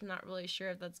vegetable, which I'm not really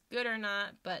sure if that's good or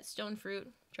not, but stone fruit,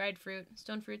 dried fruit.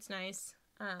 Stone fruit's nice.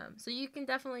 So you can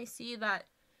definitely see that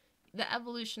the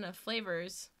evolution of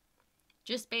flavors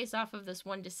just based off of this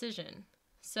one decision.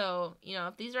 So,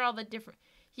 if these are all the different,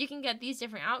 you can get these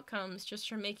different outcomes just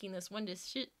from making this one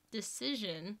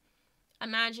decision.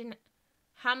 Imagine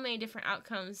how many different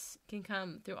outcomes can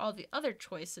come through all the other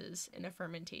choices in a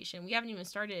fermentation. We haven't even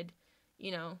started,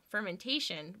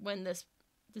 fermentation when this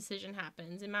decision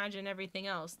happens. Imagine everything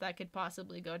else that could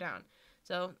possibly go down.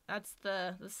 So that's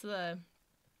the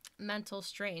mental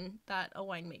strain that a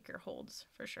winemaker holds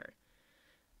for sure.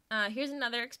 Here's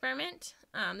another experiment.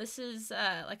 This is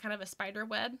like kind of a spider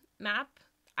web map.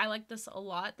 I like this a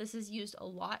lot. This is used a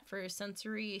lot for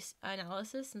sensory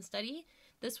analysis and study.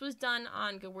 This was done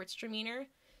on Gewürztraminer.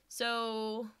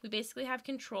 So we basically have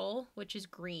control, which is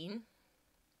green.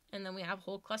 And then we have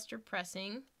whole cluster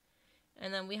pressing.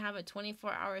 And then we have a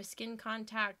 24-hour skin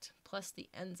contact plus the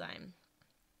enzyme.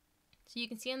 So you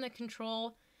can see in the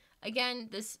control, again,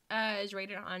 this is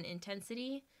rated on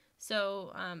intensity.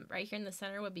 So right here in the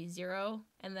center would be 0,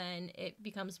 and then it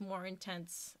becomes more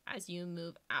intense as you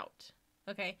move out.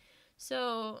 Okay,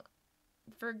 so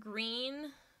for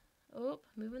green,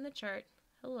 moving the chart.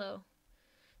 Hello.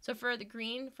 So for the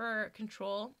green, for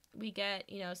control, we get,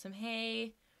 some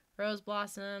hay, rose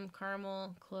blossom,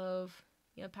 caramel, clove,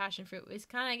 passion fruit. It's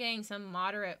kind of getting some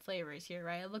moderate flavors here,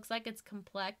 right? It looks like it's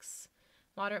complex.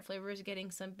 Moderate flavors,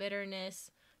 getting some bitterness,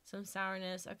 some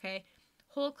sourness. Okay.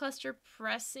 Whole cluster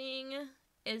pressing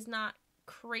is not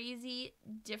crazy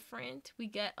different. We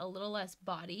get a little less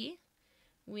body.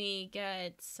 We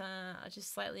get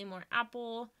just slightly more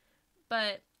apple.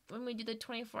 But when we do the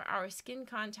 24-hour skin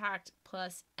contact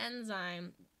plus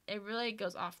enzyme, it really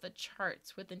goes off the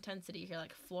charts with intensity here.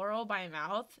 Like floral by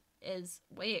mouth is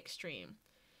way extreme.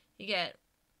 You get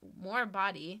more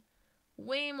body,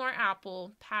 way more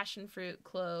apple, passion fruit,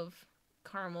 clove,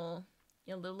 caramel,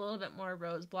 a little bit more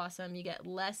rose blossom. You get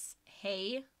less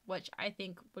hay, which I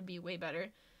think would be way better,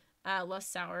 less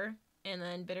sour, and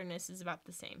then bitterness is about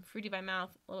the same. Fruity by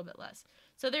mouth, a little bit less.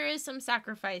 So there is some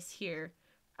sacrifice here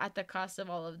at the cost of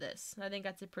all of this. I think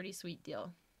that's a pretty sweet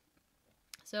deal.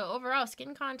 So overall,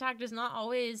 skin contact is not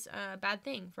always a bad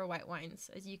thing for white wines,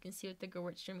 as you can see with the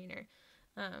Gewürztraminer.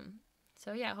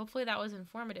 So yeah, hopefully that was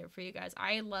informative for you guys.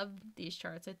 I love these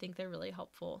charts. I think they're really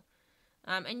helpful.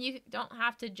 And you don't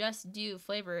have to just do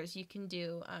flavors. You can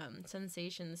do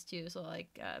sensations too. So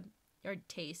like your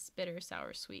taste, bitter,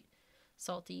 sour, sweet,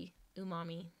 salty,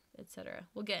 umami, etc.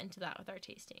 We'll get into that with our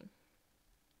tasting.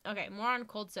 Okay, more on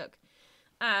cold soak.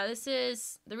 This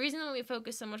is the reason that we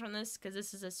focus so much on this, because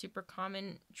this is a super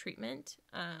common treatment.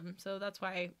 So that's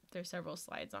why there's several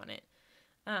slides on it.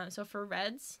 So for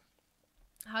reds,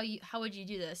 how would you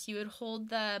do this? You would hold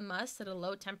the must at a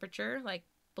low temperature, like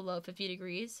below 50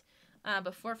 degrees,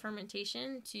 before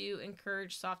fermentation to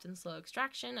encourage soft and slow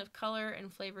extraction of color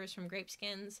and flavors from grape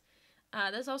skins.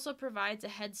 This also provides a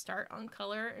head start on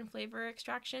color and flavor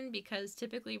extraction, because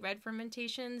typically red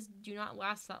fermentations do not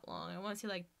last that long. I want to say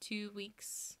like 2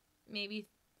 weeks, maybe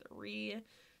 3.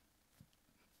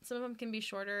 Some of them can be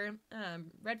shorter.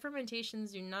 Red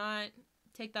fermentations do not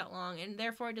take that long, and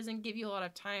therefore it doesn't give you a lot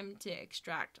of time to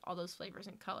extract all those flavors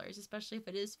and colors, especially if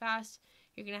it is fast.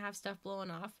 You're going to have stuff blowing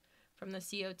off from the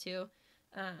CO2.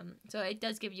 So it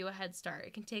does give you a head start.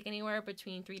 It can take anywhere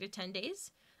between 3 to 10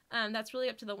 days. That's really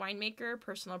up to the winemaker,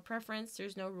 personal preference.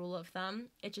 There's no rule of thumb.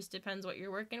 It just depends what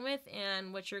you're working with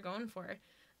and what you're going for.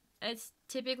 It's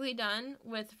typically done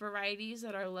with varieties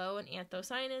that are low in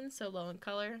anthocyanins, so low in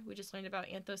color. We just learned about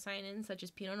anthocyanins such as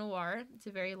Pinot Noir. It's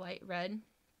a very light red.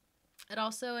 It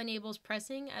also enables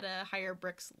pressing at a higher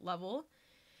Brix level.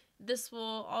 This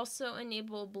will also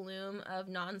enable bloom of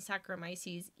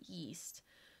non-Saccharomyces yeast.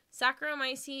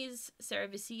 Saccharomyces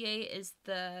cerevisiae is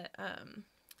the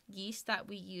yeast that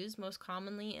we use most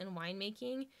commonly in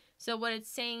winemaking. So what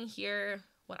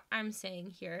I'm saying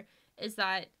here is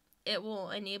that it will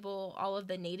enable all of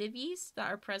the native yeasts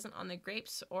that are present on the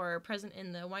grapes or present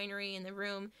in the winery in the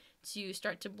room to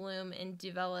start to bloom and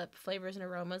develop flavors and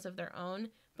aromas of their own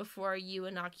before you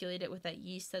inoculate it with that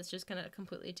yeast that's just going to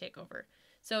completely take over.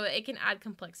 So it can add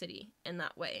complexity in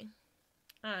that way.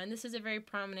 And this is a very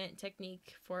prominent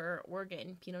technique for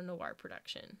Oregon Pinot Noir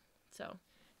production. So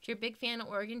if you're a big fan of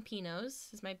Oregon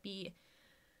Pinots, this might be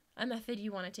a method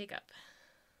you want to take up.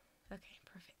 Okay,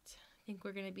 perfect. I think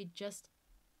we're going to be just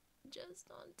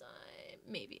on time.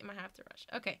 Maybe. I might have to rush.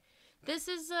 Okay. This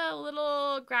is a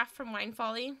little graph from Wine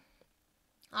Folly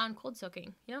on cold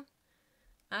soaking,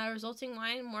 resulting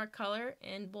wine, more color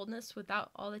and boldness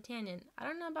without all the tannin. I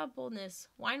don't know about boldness.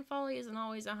 Wine Folly isn't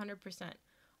always 100%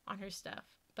 on her stuff,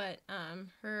 but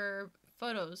her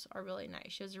photos are really nice.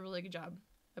 She does a really good job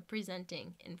of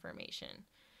presenting information.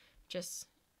 Just,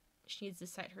 she needs to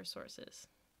cite her sources.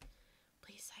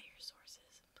 Please cite your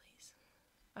sources, please.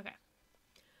 Okay.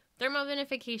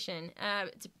 Thermovinification.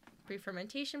 It's a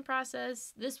pre-fermentation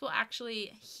process. This will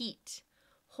actually heat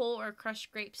whole or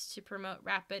crushed grapes to promote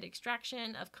rapid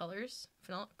extraction of colors,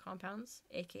 phenolic compounds,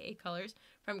 aka colors,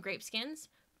 from grape skins,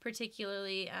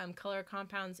 particularly color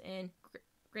compounds in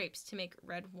grapes to make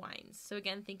red wines. So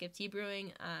again, think of tea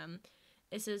brewing.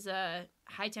 This is a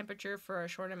high temperature for a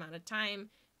short amount of time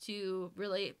to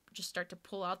really just start to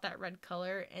pull out that red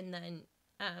color, and then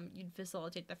you'd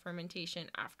facilitate the fermentation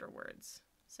afterwards.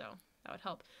 So that would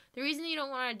help. The reason you don't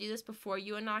want to do this before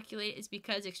you inoculate is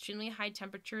because extremely high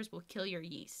temperatures will kill your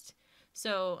yeast.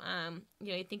 So,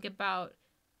 you think about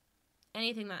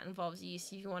anything that involves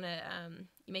yeast. If you want to,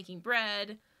 you're making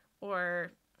bread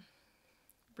or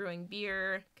brewing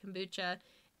beer, kombucha,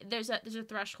 there's a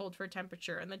threshold for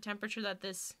temperature, and the temperature that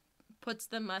this puts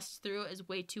the must through is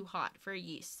way too hot for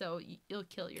yeast. So you'll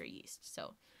kill your yeast.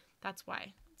 So that's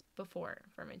why it's before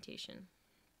fermentation.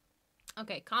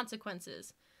 Okay,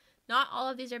 consequences. Not all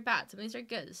of these are bad. Some of these are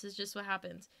good. This is just what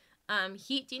happens.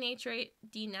 Heat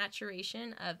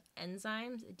denaturation of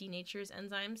enzymes. It denatures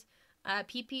enzymes.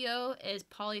 PPO is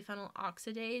polyphenol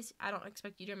oxidase. I don't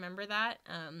expect you to remember that.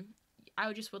 I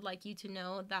would like you to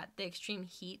know that the extreme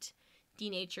heat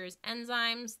denatures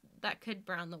enzymes that could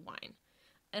brown the wine.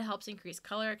 It helps increase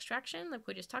color extraction, like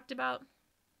we just talked about.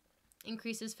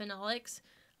 Increases phenolics.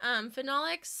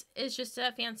 Phenolics is just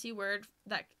a fancy word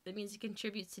that means it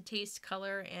contributes to taste,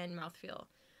 color, and mouthfeel.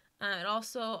 It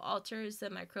also alters the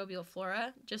microbial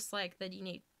flora, just like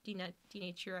the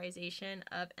denaturization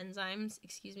of enzymes,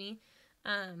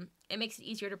 It makes it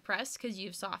easier to press because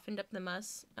you've softened up the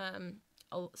must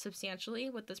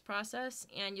substantially with this process,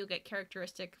 and you'll get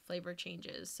characteristic flavor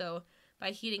changes. So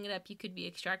by heating it up, you could be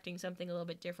extracting something a little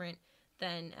bit different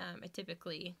than it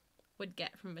typically would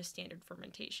get from a standard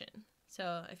fermentation.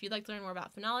 So if you'd like to learn more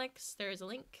about phenolics, there is a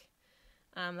link.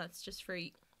 That's just for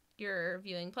your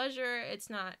viewing pleasure. It's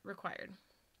not required.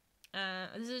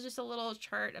 This is just a little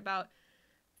chart about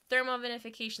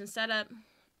thermovinification setup.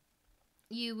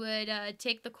 You would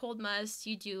take the cold must,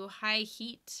 you do high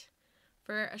heat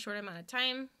for a short amount of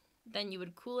time, then you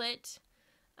would cool it,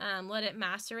 let it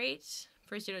macerate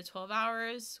for 0 to 12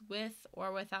 hours with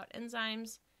or without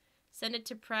enzymes, send it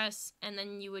to press, and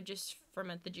then you would just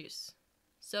ferment the juice.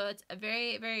 So it's a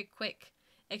very, very quick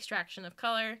extraction of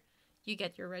color. You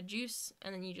get your red juice,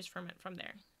 and then you just ferment from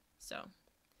there. So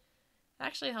it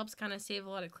actually helps kind of save a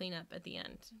lot of cleanup at the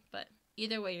end. But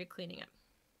either way, you're cleaning up.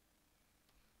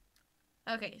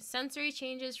 Okay, sensory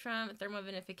changes from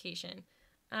thermovinification.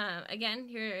 Again,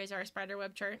 here is our spider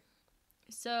web chart.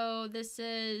 So this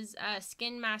is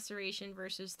skin maceration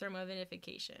versus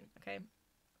thermovinification, okay?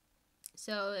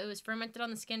 So it was fermented on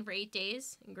the skin for 8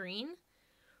 days in green,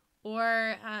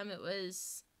 or it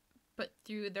was put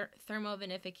through the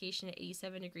thermovinification at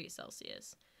 87 degrees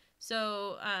Celsius.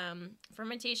 So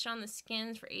fermentation on the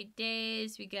skins for 8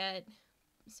 days. We get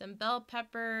some bell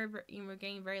pepper. We're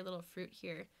getting very little fruit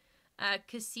here.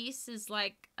 Cassis is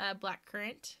like black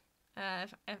currant.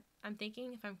 If I'm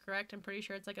thinking, if I'm correct, I'm pretty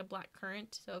sure it's like a black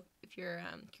currant. So if you're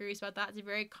curious about that, it's a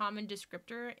very common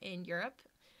descriptor in Europe.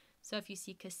 So if you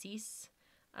see cassis,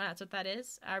 that's what that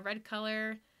is. Red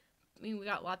color, I mean, we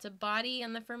got lots of body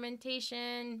on the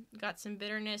fermentation, got some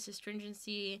bitterness,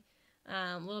 astringency,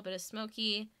 a little bit of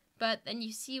smoky. But then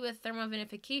you see with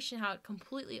thermovinification how it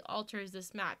completely alters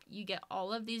this map. You get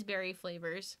all of these berry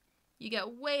flavors. You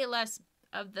get way less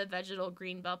of the vegetal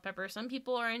green bell pepper. Some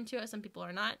people are into it, some people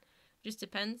are not. Just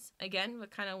depends, again, what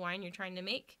kind of wine you're trying to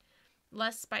make.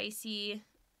 Less spicy.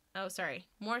 Oh, sorry.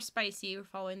 More spicy. We're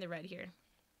following the red here.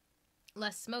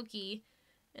 Less smoky.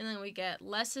 And then we get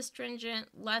less astringent,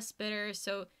 less bitter.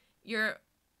 So you're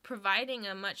providing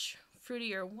a much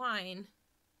fruitier wine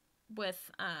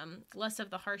with less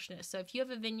of the harshness. So if you have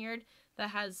a vineyard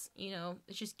that has,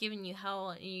 it's just giving you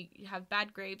hell, and you have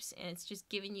bad grapes, and it's just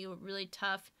giving you really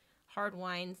tough, hard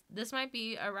wines, this might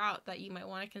be a route that you might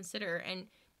want to consider. And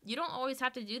you don't always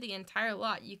have to do the entire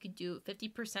lot. You could do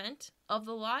 50% of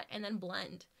the lot and then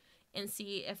blend and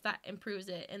see if that improves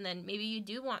it. And then maybe you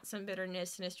do want some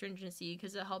bitterness and astringency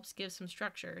because it helps give some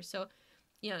structure. So,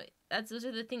 those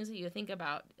are the things that you think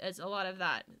about as a lot of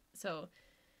that. So,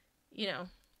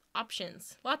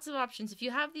 options, lots of options. If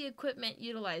you have the equipment,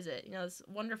 utilize it. It's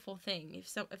a wonderful thing.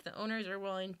 If the owners are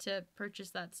willing to purchase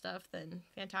that stuff, then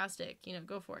fantastic.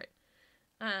 Go for it.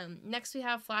 Next we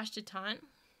have flash détente,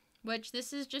 which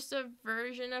this is just a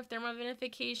version of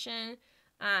thermovinification.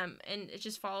 And it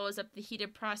just follows up the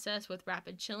heated process with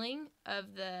rapid chilling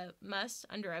of the must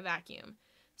under a vacuum.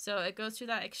 So it goes through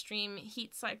that extreme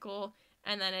heat cycle,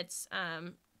 and then it's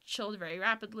chilled very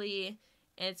rapidly,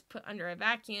 and it's put under a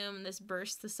vacuum. This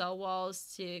bursts the cell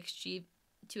walls to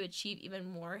achieve even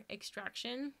more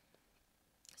extraction.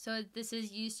 So this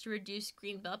is used to reduce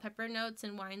green bell pepper notes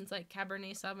in wines like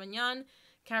Cabernet Sauvignon,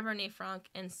 Cabernet Franc,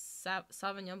 and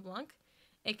Sauvignon Blanc.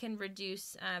 It can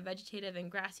reduce vegetative and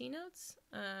grassy notes,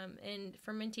 and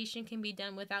fermentation can be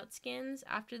done without skins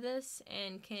after this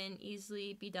and can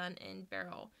easily be done in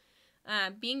barrel.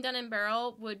 Being done in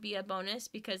barrel would be a bonus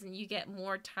because then you get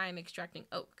more time extracting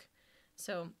oak.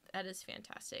 So that is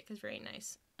fantastic. It's very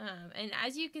nice. And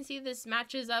as you can see, this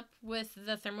matches up with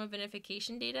the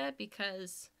thermovinification data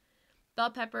because bell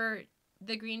pepper,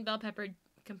 the green bell pepper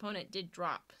component did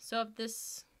drop. So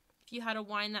if you had a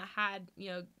wine that had,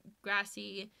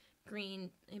 grassy, green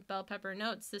bell pepper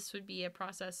notes, this would be a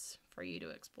process for you to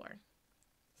explore.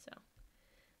 So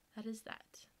that is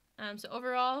that. So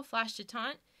overall, flash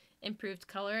détente, improved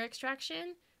color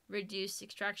extraction, reduced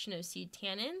extraction of seed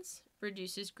tannins,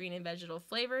 reduces green and vegetal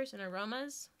flavors and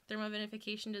aromas.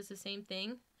 Thermovinification does the same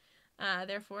thing.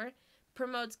 Therefore,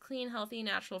 promotes clean, healthy,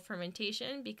 natural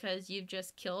fermentation because you've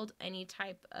just killed any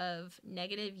type of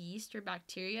negative yeast or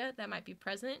bacteria that might be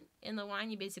present in the wine.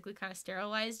 You basically kind of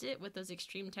sterilized it with those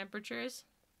extreme temperatures.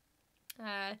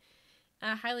 A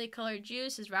highly colored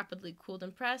juice is rapidly cooled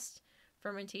and pressed.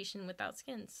 Fermentation without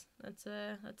skins. That's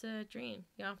a dream.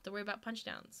 You don't have to worry about punch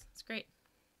downs. It's great.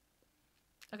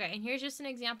 Okay, and here's just an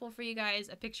example for you guys,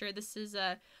 a picture. This is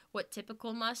what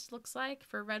typical must looks like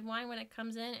for red wine when it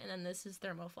comes in, and then this is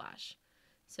thermoflash.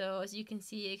 So as you can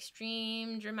see,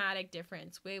 extreme dramatic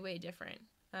difference, way different.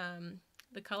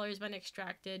 The color has been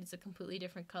extracted. It's a completely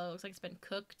different color. It looks like it's been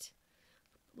cooked.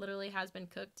 Literally has been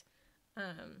cooked.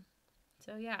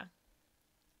 So yeah,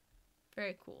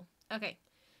 very cool. Okay,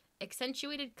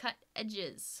 accentuated cut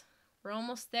edges. We're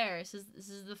almost there. This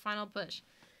is the final push.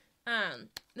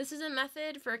 This is a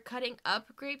method for cutting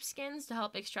up grape skins to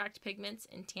help extract pigments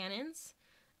and tannins.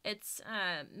 It's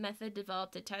a method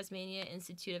developed at Tasmania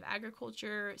Institute of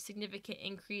Agriculture. Significant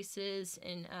increases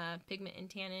in pigment and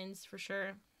tannins for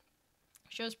sure.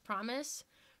 Shows promise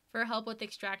for help with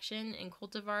extraction in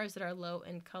cultivars that are low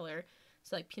in color,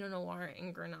 so like Pinot Noir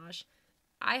and Grenache.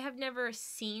 I have never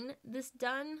seen this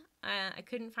done. I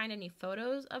couldn't find any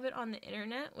photos of it on the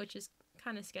internet, which is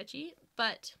kind of sketchy,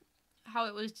 but how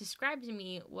it was described to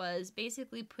me was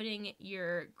basically putting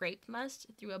your grape must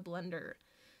through a blender.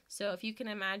 So if you can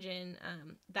imagine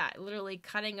that, literally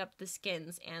cutting up the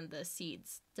skins and the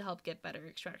seeds to help get better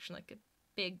extraction, like a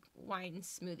big wine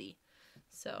smoothie.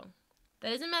 So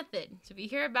that is a method. So if you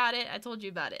hear about it, I told you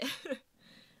about it.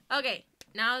 Okay,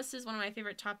 now this is one of my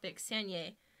favorite topics,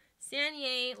 saignée.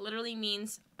 Saignée literally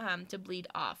means to bleed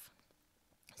off.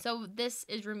 So this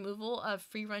is removal of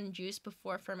free-run juice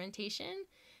before fermentation.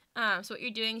 So what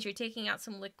you're doing is you're taking out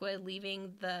some liquid,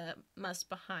 leaving the must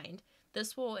behind.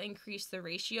 This will increase the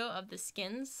ratio of the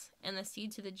skins and the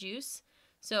seed to the juice.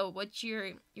 So what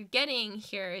you're getting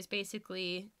here is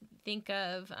basically, think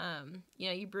of,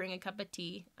 you brewing a cup of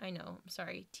tea. I know, I'm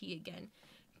sorry, tea again.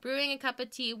 Brewing a cup of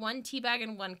tea, 1 tea bag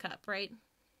and 1 cup, right?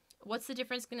 what's the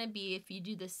difference going to be if you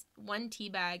do this 1 tea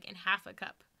bag and half a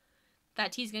cup?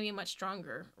 That tea is going to be much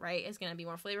stronger, right? It's going to be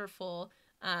more flavorful.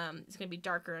 It's going to be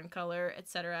darker in color,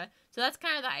 etc. So that's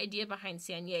kind of the idea behind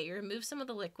Sanyé. You remove some of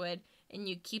the liquid and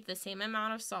you keep the same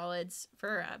amount of solids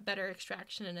for a better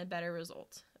extraction and a better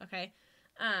result, okay?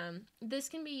 This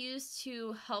can be used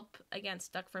to help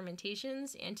against duck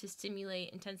fermentations and to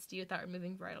stimulate intensity without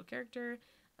removing varietal character,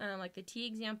 like the tea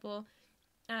example.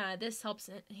 This helps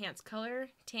enhance color,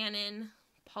 tannin,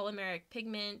 polymeric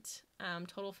pigment,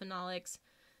 total phenolics.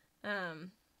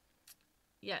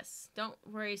 Yes, don't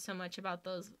worry so much about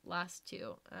those last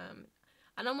two.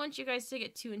 I don't want you guys to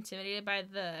get too intimidated by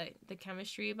the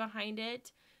chemistry behind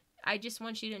it. I just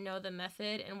want you to know the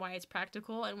method and why it's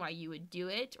practical and why you would do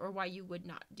it or why you would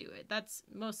not do it. That's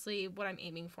mostly what I'm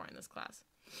aiming for in this class.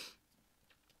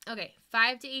 Okay,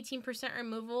 5 to 18%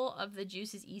 removal of the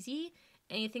juice is easy.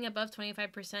 Anything above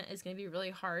 25% is going to be really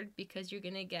hard because you're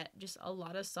going to get just a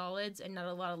lot of solids and not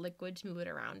a lot of liquid to move it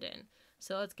around in.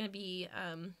 So it's going to be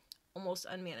almost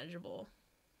unmanageable.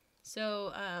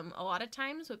 So a lot of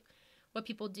times what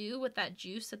people do with that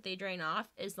juice that they drain off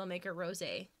is they'll make a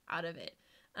rosé out of it.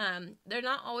 They're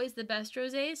not always the best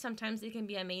rosés. Sometimes they can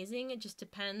be amazing. It just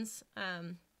depends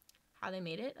how they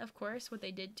made it, of course, what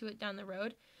they did to it down the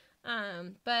road.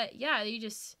 But yeah,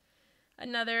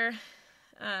 another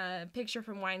picture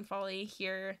from Wine Folly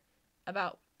here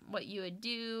about what you would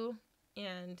do.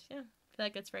 And yeah, I feel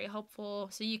like it's very helpful.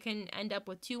 So you can end up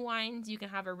with 2 wines. You can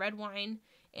have a red wine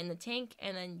in the tank,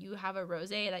 and then you have a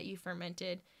rosé that you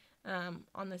fermented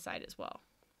on the side as well.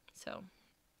 So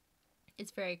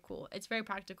it's very cool. It's very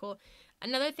practical.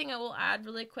 Another thing I will add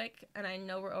really quick, and I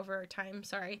know we're over our time,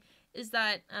 sorry, is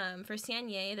that for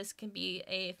Sanyé, this can be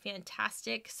a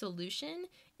fantastic solution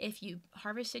if you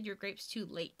harvested your grapes too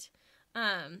late.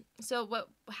 So what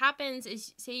happens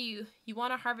is, say you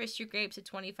want to harvest your grapes at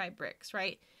 25 Brix,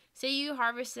 right? Say you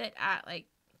harvest it at like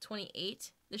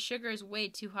 28, the sugar is way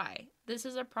too high. This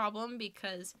is a problem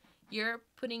because you're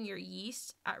putting your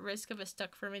yeast at risk of a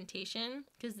stuck fermentation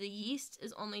because the yeast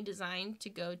is only designed to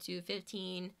go to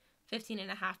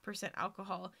 15.5%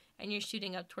 alcohol, and you're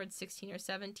shooting up towards 16 or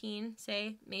 17,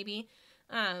 say, maybe.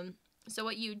 So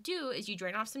what you do is you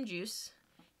drain off some juice,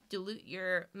 dilute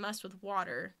your must with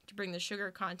water to bring the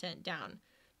sugar content down,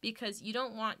 because you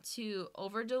don't want to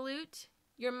over dilute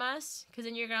your must because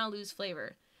then you're going to lose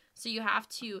flavor. So you have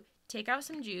to take out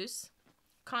some juice,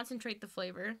 concentrate the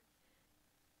flavor,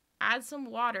 add some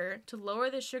water to lower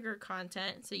the sugar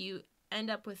content so you end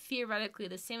up with theoretically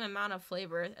the same amount of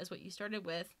flavor as what you started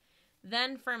with,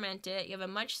 then ferment it. You have a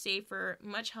much safer,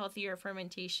 much healthier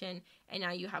fermentation, and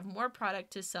now you have more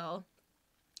product to sell,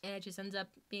 and it just ends up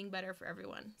being better for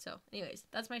everyone. So anyways,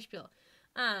 that's my spiel.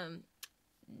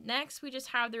 Next, we just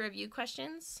have the review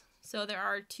questions. So there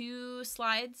are 2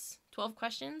 slides, 12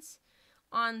 questions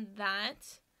on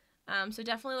that. So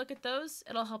definitely look at those.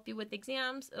 It'll help you with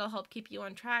exams. It'll help keep you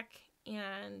on track.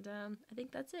 And I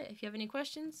think that's it. If you have any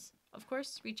questions, of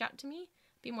course, reach out to me.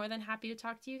 Be more than happy to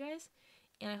talk to you guys.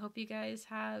 And I hope you guys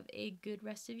have a good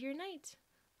rest of your night.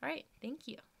 All right. Thank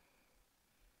you.